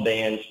unhook all the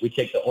bands. We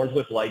take the Orange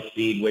Whip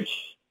Lightspeed, which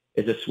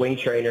is a swing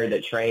trainer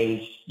that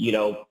trains,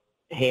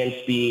 hand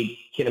speed,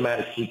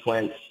 kinematic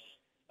sequence,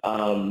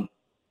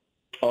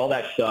 all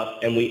that stuff.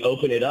 And we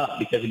open it up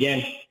because,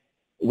 again,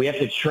 we have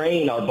to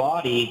train our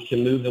body to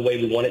move the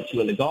way we want it to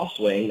in the golf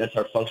swing. That's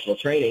our functional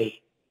training.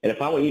 And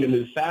if I want you to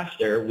move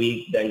faster,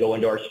 we then go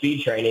into our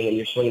speed training, and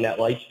you're swinging that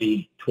light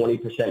speed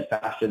 20%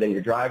 faster than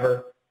your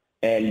driver.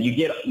 And you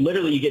get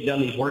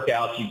done these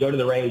workouts, you go to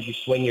the range, you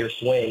swing your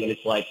swing, and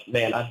it's like,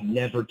 man, I've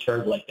never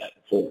turned like that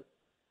before.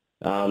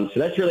 So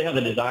that's really how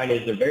the design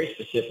is. They're very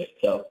specific.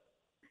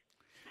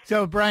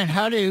 So Brian,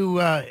 how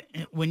do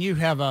when you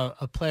have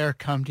a player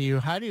come to you,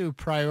 how do you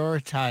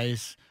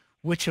prioritize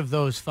which of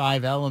those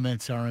 5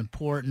 elements are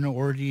important,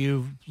 or do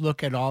you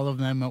look at all of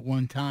them at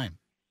one time?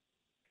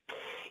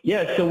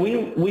 Yeah, so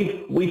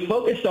we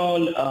focus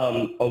on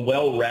a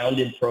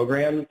well-rounded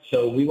program.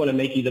 So we want to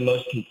make you the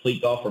most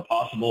complete golfer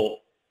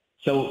possible.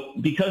 So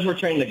because we're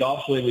training the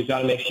golf swing, we've got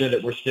to make sure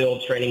that we're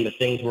still training the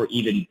things we're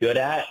even good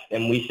at.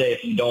 And we say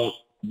if you don't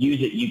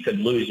use it, you could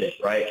lose it,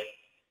 right?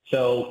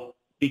 So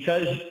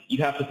because you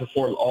have to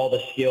perform all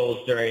the skills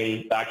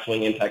during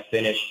backswing, impact,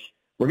 finish,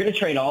 we're going to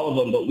train all of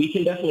them, but we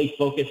can definitely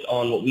focus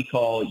on what we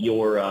call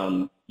your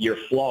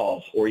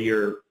flaws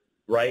or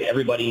right?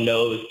 Everybody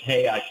knows,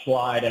 hey, I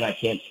slide and I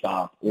can't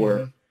stop,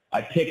 or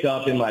I pick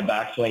up in my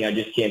backswing, I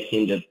just can't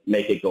seem to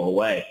make it go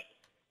away.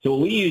 So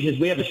what we use is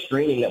we have a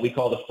screening that we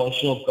call the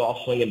functional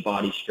golf swing and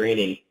body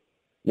screening,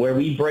 where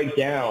we break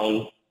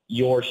down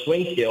your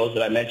swing skills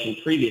that I mentioned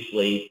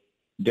previously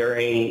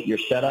during your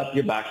setup,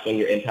 your backswing,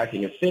 your impact,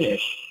 and your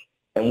finish.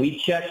 And we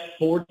check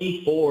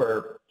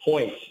 44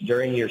 points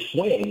during your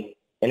swing,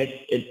 and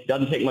it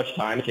doesn't take much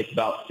time. It takes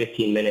about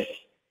 15 minutes.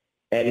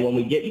 And when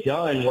we get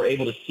done, we're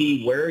able to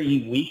see where are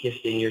you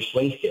weakest in your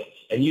swing skills.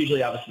 And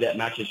usually, obviously, that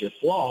matches your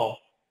flaw,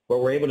 where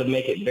we're able to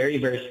make it very,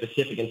 very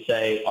specific and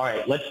say, all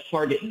right, let's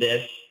target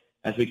this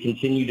as we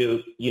continue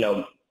to,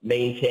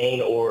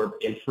 maintain or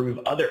improve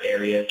other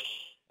areas.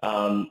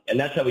 And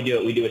that's how we do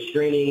it. We do a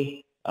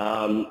screening,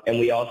 and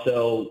we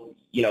also,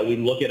 we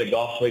look at a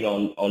golf swing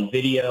on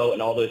video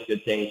and all those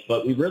good things.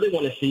 But we really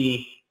want to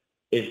see,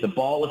 is the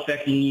ball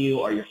affecting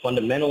you? Are your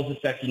fundamentals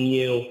affecting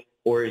you?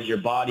 Or is your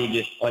body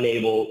just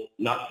unable,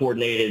 not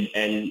coordinated,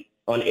 and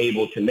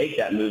unable to make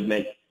that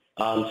movement?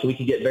 So we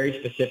can get very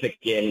specific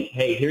in,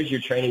 hey, here's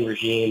your training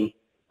regime.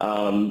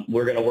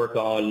 We're going to work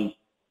on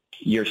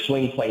your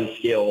swing plane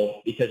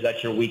skill because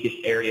that's your weakest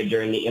area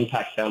during the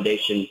impact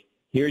foundation.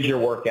 Here's your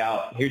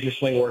workout. Here's your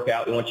swing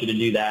workout. We want you to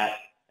do that.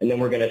 And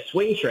then we're going to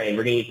swing train.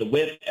 We're going to use the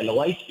whip and the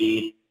light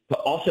speed to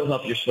also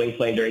help your swing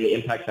plane during the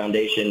impact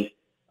foundation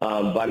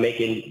by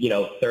making,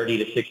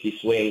 30 to 60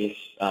 swings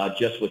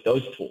just with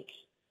those tools.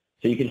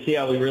 So you can see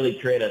how we really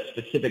create a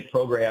specific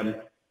program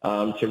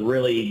to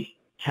really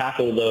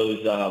tackle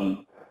those,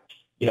 the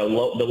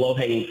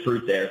low-hanging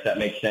fruit there, if that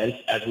makes sense,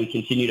 as we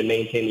continue to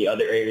maintain the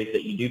other areas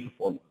that you do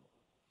perform.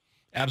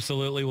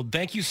 Absolutely. Well,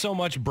 thank you so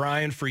much,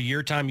 Brian, for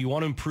your time. You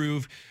want to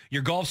improve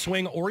your golf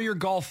swing or your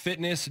golf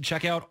fitness,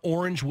 check out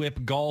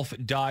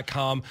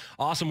orangewhipgolf.com.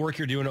 Awesome work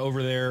you're doing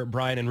over there,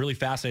 Brian, and really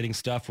fascinating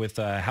stuff with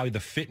how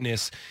the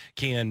fitness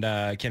can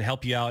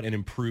help you out and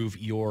improve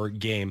your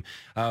game.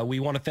 We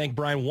want to thank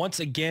Brian once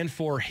again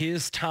for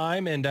his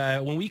time. And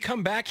when we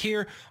come back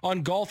here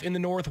on Golf in the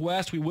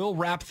Northwest, we will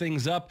wrap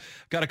things up.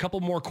 Got a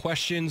couple more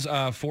questions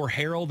for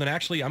Harold. And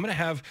actually, I'm going to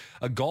have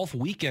a golf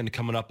weekend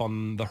coming up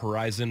on the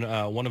horizon,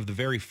 one of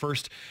the very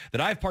first that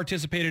I've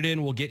participated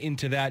in. We'll get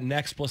into that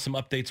next, plus some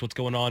updates, what's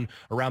going on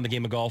around the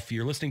game of golf.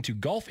 You're listening to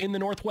Golf in the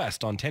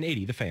Northwest on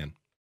 1080 The Fan.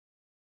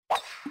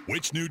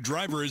 Which new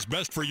driver is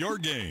best for your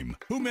game?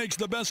 Who makes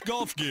the best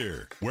golf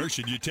gear? Where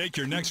should you take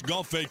your next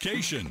golf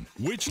vacation?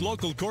 Which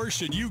local course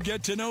should you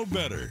get to know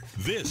better?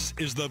 This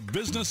is the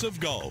business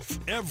of golf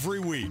every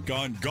week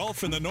on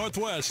Golf in the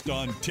Northwest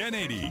on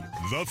 1080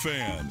 The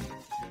Fan.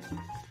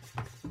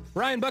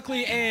 Ryan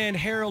Buckley and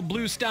Harold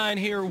Bluestein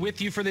here with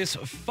you for this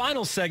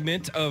final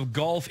segment of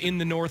Golf in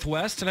the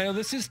Northwest. And I know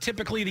this is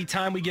typically the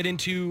time we get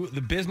into the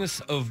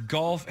business of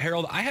golf.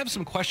 Harold, I have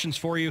some questions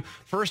for you.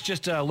 First,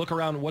 just look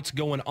around what's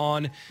going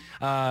on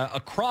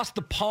across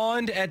the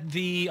pond on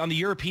the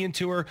European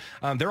Tour.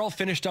 They're all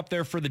finished up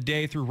there for the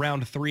day through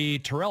round 3.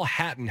 Tyrrell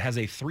Hatton has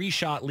a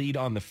 3-shot lead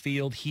on the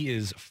field. He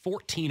is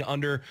 14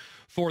 under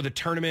for the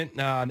tournament.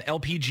 On the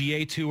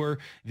LPGA Tour,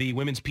 the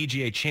Women's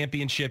PGA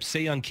Championship,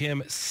 Se-Young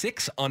Kim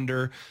 6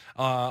 under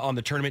on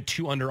the tournament,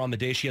 2 under on the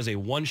day. She has a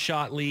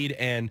 1-shot lead.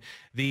 And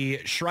the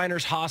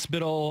Shriners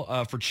Hospital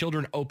for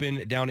Children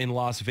Open down in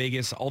Las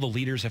Vegas, all the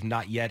leaders have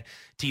not yet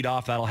teed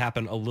off. That'll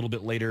happen a little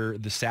bit later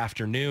this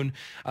afternoon.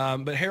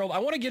 But Harold, I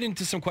want to get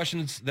into some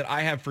questions that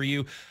I have for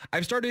you.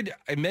 I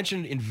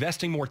mentioned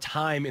investing more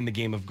time in the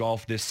game of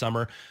golf this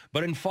summer,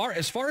 but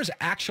as far as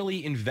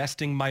actually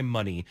investing my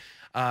money,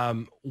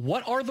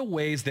 what are the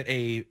ways that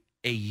a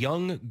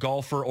young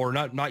golfer, or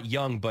not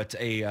young, but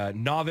a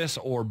novice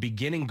or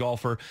beginning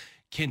golfer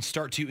can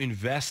start to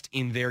invest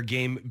in their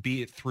game,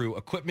 be it through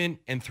equipment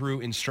and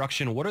through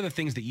instruction? What are the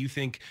things that you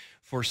think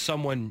for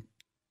someone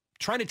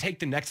trying to take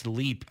the next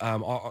leap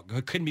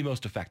couldn't be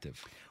most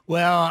effective?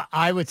 Well,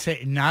 I would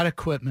say not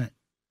equipment,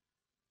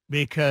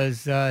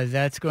 because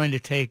that's going to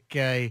take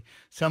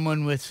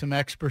someone with some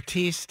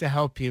expertise to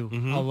help you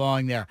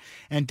along there.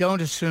 And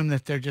don't assume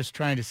that they're just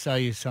trying to sell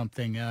you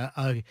something.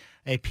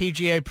 A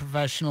PGA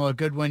professional, a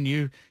good one,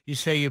 you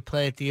say you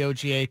play at the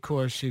OGA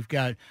course. You've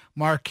got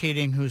Mark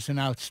Keating, who's an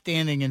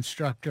outstanding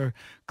instructor,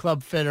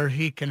 club fitter.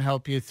 He can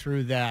help you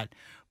through that.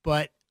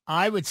 But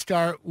I would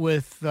start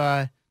with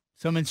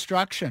some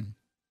instruction.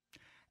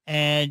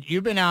 And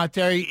you've been out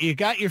there, you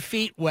got your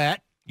feet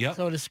wet,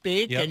 so to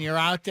speak, and you're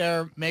out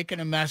there making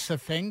a mess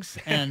of things,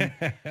 and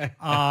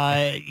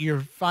you're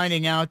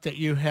finding out that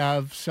you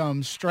have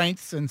some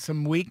strengths and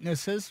some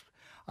weaknesses.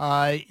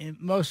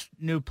 Most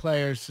new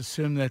players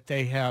assume that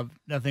they have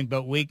nothing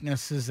but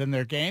weaknesses in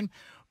their game,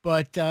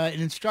 but a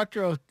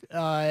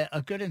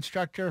good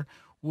instructor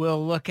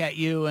will look at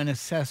you and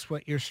assess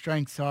what your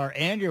strengths are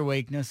and your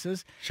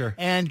weaknesses,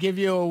 and give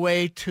you a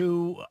way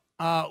to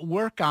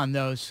work on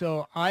those.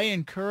 So I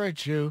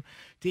encourage you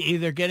to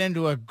either get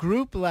into a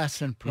group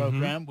lesson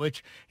program,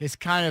 which is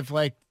kind of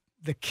like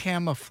the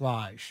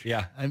camouflage.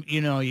 Yeah.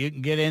 You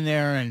can get in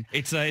there and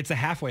it's a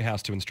halfway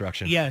house to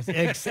instruction. Yes,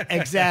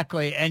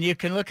 exactly. And you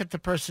can look at the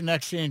person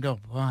next to you and go,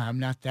 well, I'm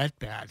not that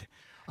bad.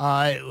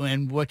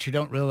 And what you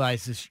don't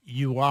realize is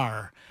you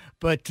are.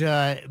 But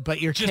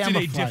you're just in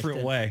a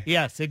different way.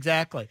 Yes,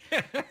 exactly.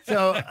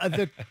 So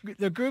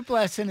the group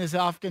lesson is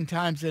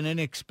oftentimes an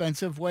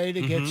inexpensive way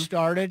to get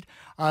started.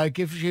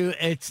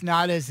 It's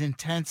not as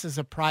intense as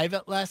a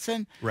private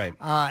lesson, right?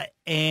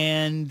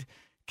 And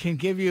can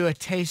give you a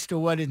taste of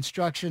what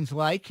instruction's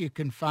like. You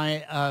can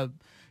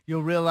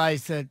you'll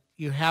realize that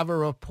you have a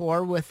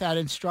rapport with that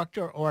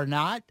instructor or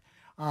not.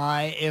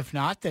 If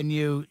not, then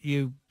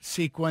you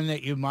seek one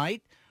that you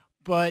might.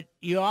 But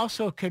you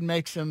also can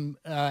make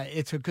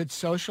it's a good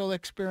social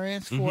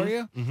experience for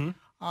you,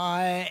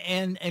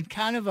 and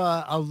kind of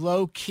a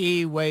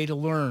low-key way to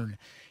learn.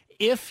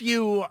 If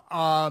you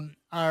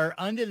are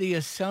under the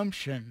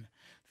assumption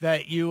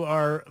that you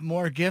are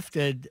more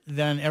gifted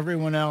than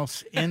everyone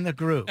else in the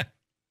group,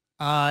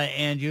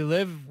 and you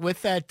live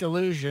with that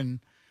delusion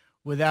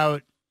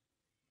without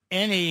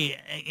any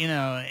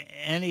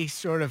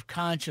sort of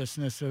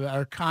consciousness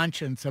or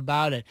conscience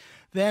about it,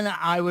 then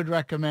I would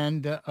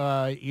recommend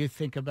you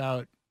think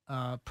about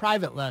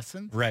private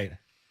lessons. Right.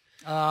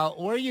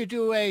 Or you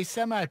do a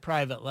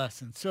semi-private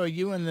lesson. So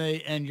you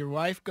and your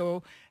wife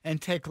go and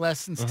take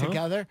lessons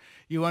together.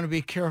 You want to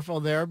be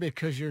careful there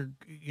because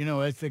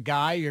as the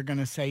guy, you're going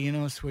to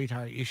say,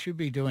 sweetheart, you should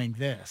be doing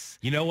this.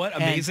 You know what?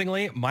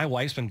 Amazingly, my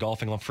wife's been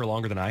golfing for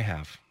longer than I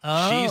have.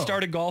 Oh. She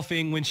started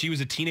golfing when she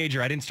was a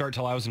teenager. I didn't start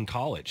till I was in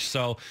college.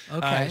 So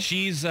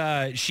she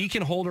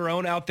can hold her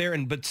own out there.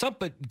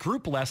 But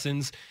group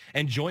lessons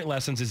and joint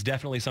lessons is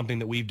definitely something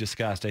that we've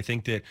discussed. I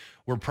think that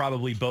we're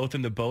probably both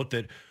in the boat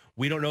that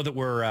we don't know that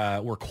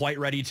we're quite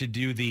ready to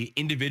do the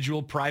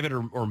individual private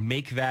or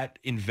make that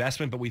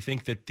investment, but we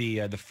think that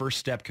the first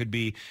step could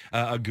be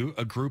a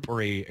group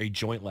or a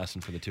joint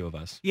lesson for the two of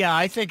us. Yeah,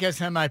 I think as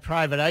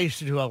semi-private, I used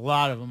to do a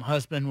lot of them,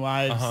 husband,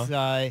 wives,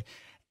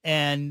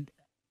 and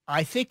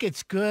I think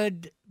it's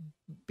good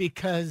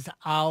because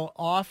I'll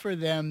offer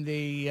them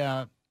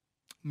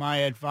my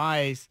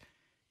advice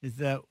is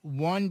that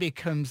one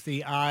becomes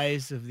the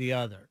eyes of the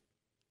other,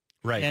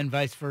 right, and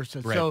vice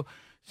versa. Right.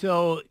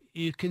 So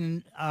you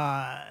can,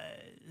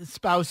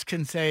 spouse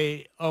can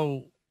say,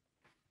 oh,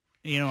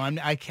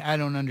 I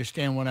don't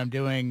understand what I'm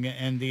doing.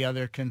 And the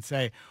other can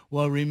say,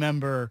 well,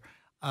 remember,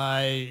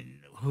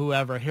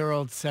 whoever,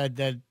 Harold said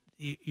that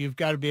you've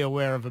got to be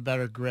aware of a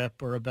better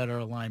grip or a better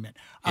alignment.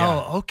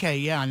 Yeah. Oh, okay.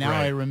 Yeah. Now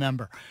I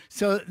remember.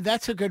 So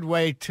that's a good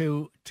way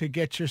to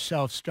get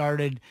yourself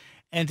started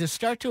and to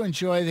start to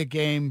enjoy the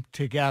game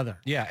together.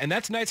 Yeah, and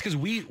that's nice because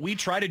we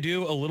try to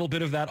do a little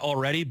bit of that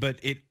already, but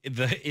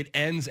it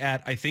ends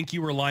at, I think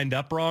you were lined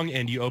up wrong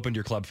and you opened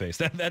your club face.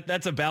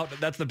 That's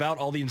about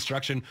all the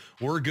instruction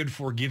we're good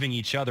for giving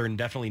each other, and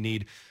definitely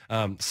need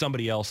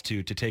somebody else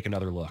to take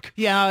another look.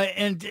 Yeah,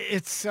 and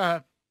it's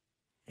I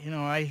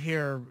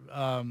hear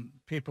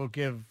people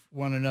give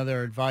one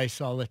another advice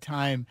all the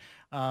time.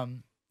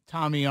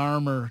 Tommy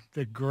Armour,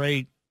 the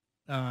great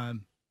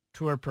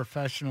tour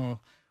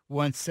professional,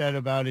 once said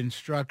about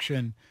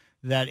instruction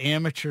that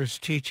amateurs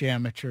teach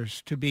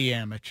amateurs to be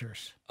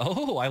amateurs.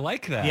 Oh, I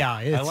like that. Yeah,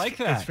 I like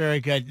that. It's very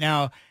good.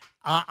 Now,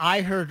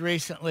 I heard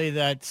recently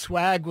that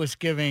Swag was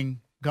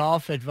giving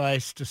golf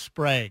advice to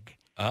Sprague.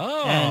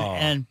 Oh.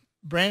 And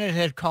Brandon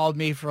had called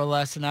me for a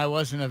lesson. I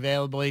wasn't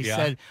available. He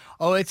said,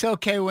 "Oh, it's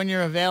okay when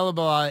you're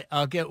available.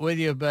 I'll get with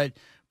you." But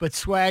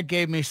Swag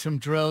gave me some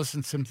drills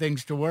and some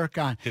things to work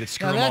on. Did it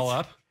screw them all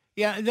up?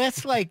 Yeah,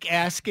 that's like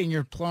asking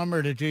your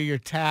plumber to do your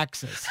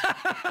taxes.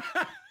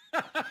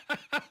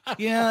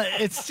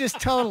 It's just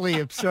totally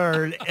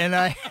absurd. And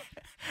I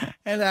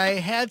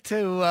had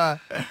to,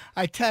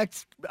 I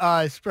text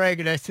Sprague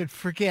and I said,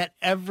 forget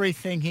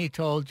everything he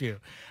told you.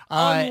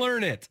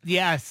 Unlearn it.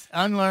 Yes,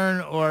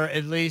 unlearn, or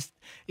at least,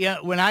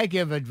 when I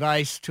give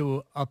advice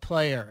to a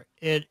player,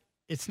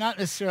 it's not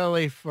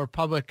necessarily for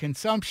public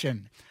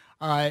consumption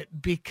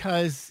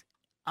because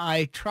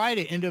I try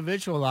to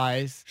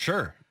individualize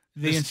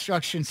the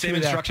instruction to that person. Same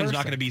instruction is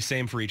not going to be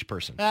same for each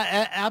person.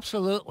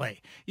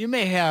 Absolutely. You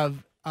may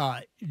have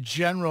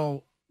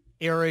general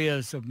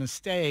areas of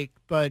mistake,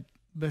 but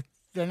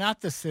they're not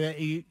the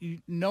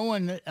same.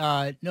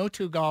 No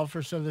two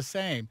golfers are the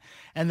same.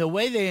 And the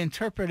way they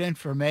interpret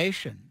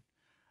information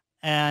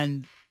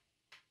and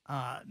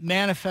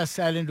manifest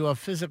that into a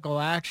physical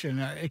action,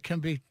 it can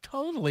be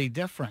totally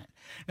different.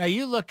 Now,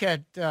 you look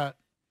at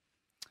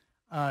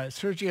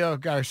Sergio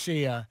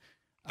Garcia.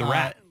 The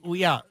rat.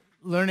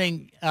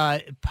 Learning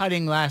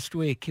putting last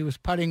week. He was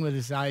putting with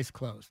his eyes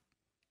closed.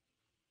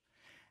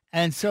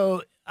 And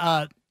so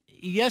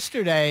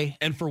yesterday...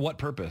 And for what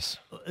purpose?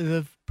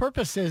 The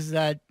purpose is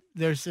that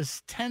there's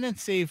this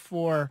tendency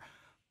for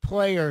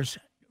players,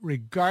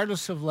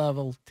 regardless of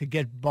level, to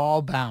get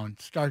ball bound,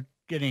 start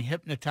getting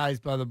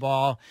hypnotized by the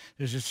ball.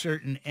 There's a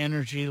certain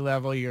energy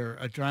level, your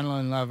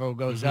adrenaline level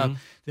goes up.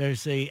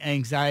 There's the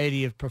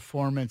anxiety of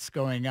performance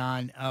going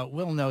on.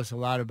 Will knows a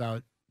lot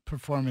about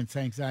performance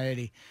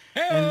anxiety.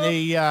 Hey-o!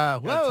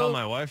 And I'll tell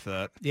my wife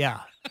that. Yeah.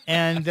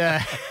 And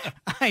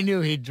I knew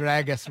he'd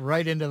drag us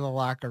right into the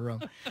locker room.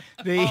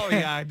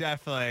 Yeah,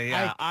 definitely.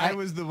 Yeah, I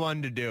was the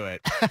one to do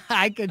it.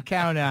 I could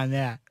count on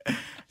that.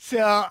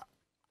 So,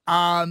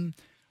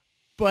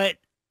 but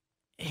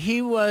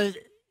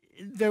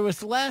there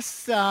was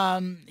less,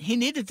 he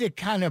needed to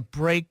kind of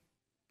break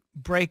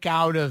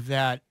out of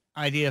that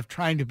idea of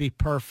trying to be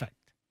perfect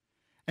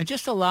and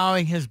just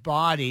allowing his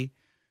body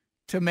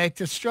to make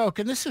the stroke.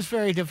 And this is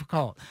very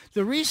difficult.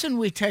 The reason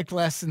we take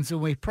lessons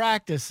and we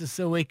practice is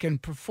so we can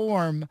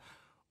perform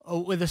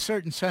with a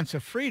certain sense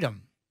of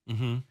freedom.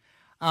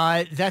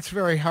 That's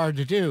very hard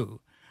to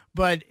do.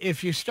 But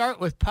if you start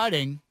with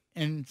putting,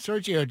 and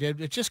Sergio did,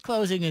 but just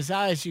closing his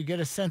eyes, you get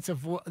a sense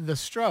of the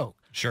stroke.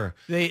 Sure.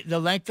 The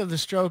length of the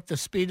stroke, the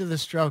speed of the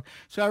stroke.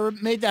 So I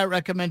made that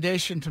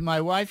recommendation to my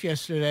wife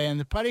yesterday on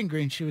the putting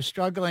green. She was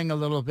struggling a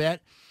little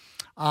bit.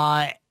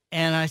 And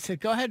I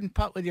said, go ahead and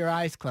putt with your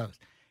eyes closed.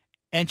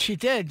 And she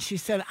did. She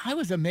said, I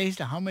was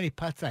amazed at how many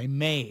putts I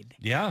made.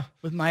 Yeah.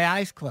 With my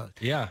eyes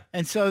closed. Yeah.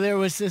 And so there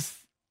was this,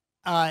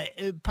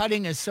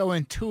 putting is so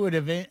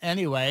intuitive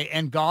anyway,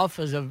 and golf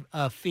is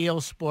a feel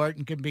sport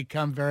and can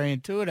become very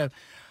intuitive.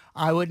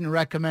 I wouldn't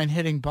recommend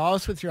hitting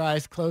balls with your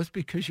eyes closed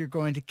because you're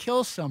going to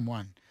kill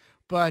someone.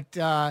 But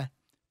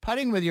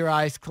putting with your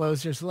eyes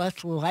closed, there's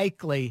less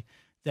likely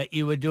that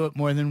you would do it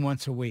more than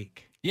once a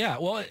week. Yeah,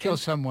 well, kill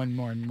someone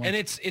more and more. And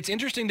it's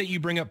interesting that you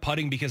bring up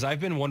putting because I've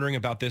been wondering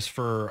about this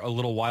for a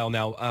little while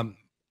now.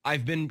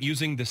 I've been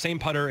using the same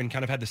putter and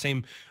kind of had the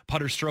same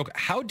putter stroke.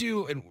 How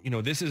do, and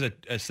this is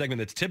a segment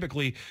that's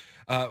typically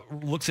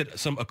looks at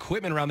some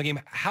equipment around the game.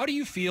 How do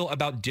you feel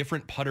about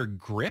different putter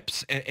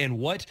grips and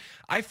what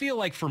I feel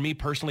like for me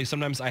personally,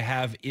 sometimes I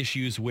have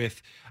issues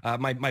with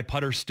my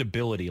putter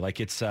stability.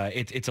 Like it's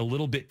a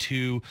little bit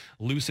too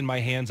loose in my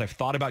hands. I've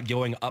thought about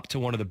going up to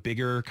one of the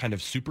bigger kind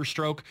of super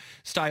stroke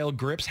style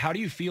grips. How do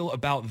you feel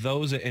about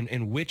those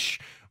and which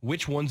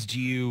ones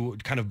do you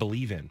kind of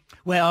believe in?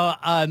 Well,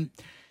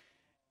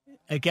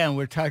 again,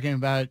 we're talking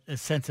about a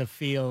sense of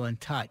feel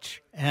and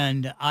touch.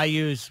 And I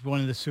use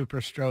one of the Super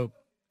Stroke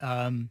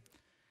 3.0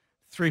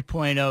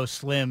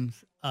 Slims,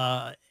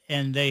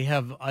 and they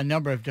have a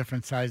number of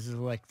different sizes,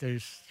 like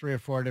there's 3 or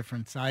 4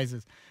 different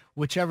sizes,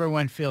 whichever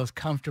one feels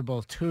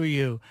comfortable to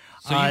you.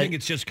 So you think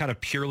it's just kind of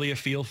purely a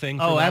feel thing?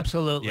 For that?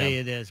 Absolutely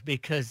it is,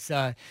 because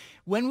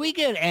when we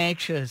get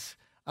anxious,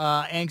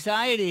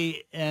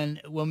 anxiety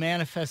will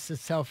manifest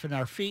itself in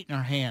our feet and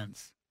our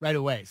hands right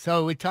away.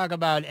 So we talk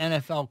about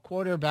NFL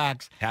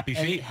quarterbacks.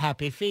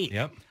 Happy feet.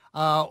 Yep.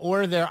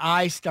 Or their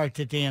eyes start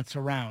to dance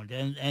around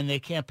and they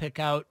can't pick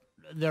out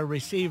they're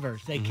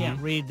receivers. They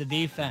can't read the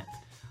defense.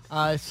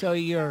 So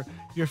your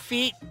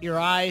feet, your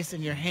eyes,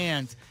 and your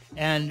hands.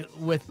 And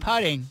with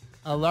putting,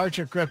 a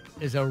larger grip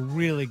is a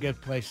really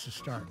good place to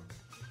start.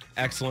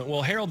 Excellent.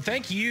 Well, Harold,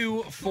 thank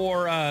you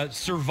for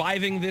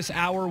surviving this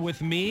hour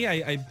with me.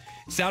 I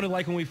sounded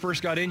like when we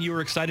first got in, you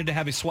were excited to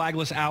have a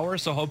swagless hour,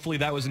 so hopefully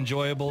that was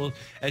enjoyable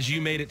as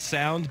you made it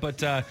sound.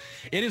 But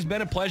it has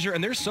been a pleasure,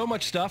 and there's so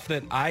much stuff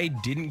that I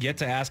didn't get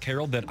to ask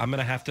Harold that I'm going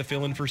to have to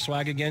fill in for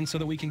swag again so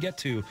that we can get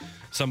to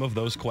some of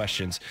those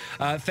questions.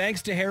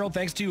 Thanks to Harold.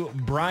 Thanks to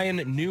Brian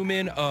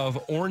Newman of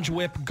Orange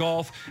Whip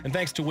Golf. And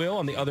thanks to Will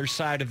on the other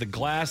side of the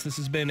glass. This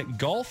has been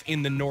Golf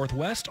in the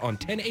Northwest on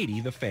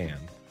 1080 The Fan.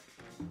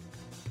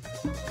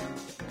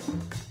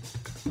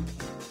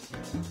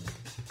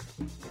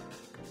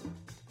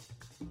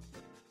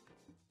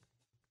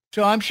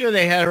 So I'm sure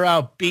they had her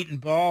out beating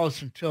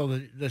balls until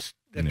the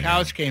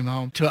cows came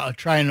home to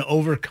try and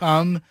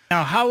overcome.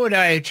 Now, how would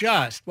I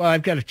adjust? Well,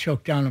 I've got to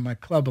choke down on my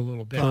club a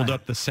little bit. Hold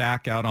up the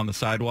sack out on the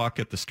sidewalk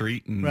at the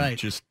street and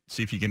just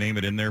see if you can aim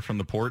it in there from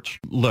the porch.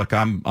 Look,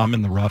 I'm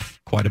in the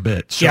rough quite a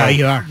bit. So. Yeah,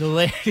 you are. The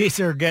ladies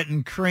are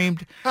getting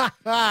creamed.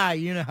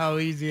 You know how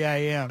easy I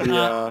am.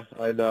 Yeah,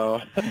 I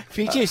know.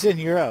 PJ's in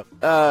Europe.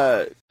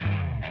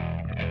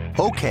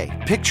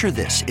 Okay, picture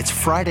this. It's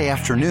Friday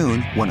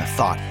afternoon when a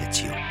thought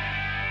hits you.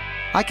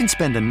 I can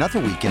spend another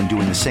weekend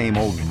doing the same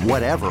old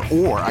whatever,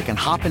 or I can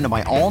hop into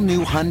my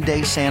all-new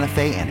Hyundai Santa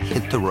Fe and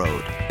hit the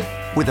road.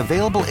 With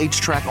available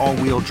H-Track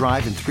all-wheel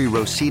drive and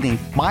 3-row seating,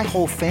 my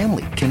whole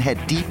family can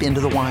head deep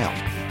into the wild.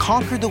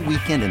 Conquer the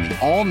weekend in the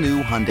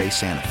all-new Hyundai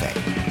Santa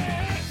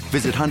Fe.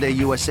 Visit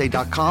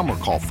HyundaiUSA.com or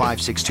call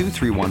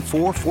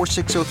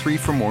 562-314-4603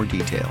 for more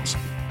details.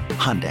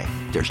 Hyundai,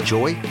 there's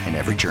joy in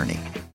every journey.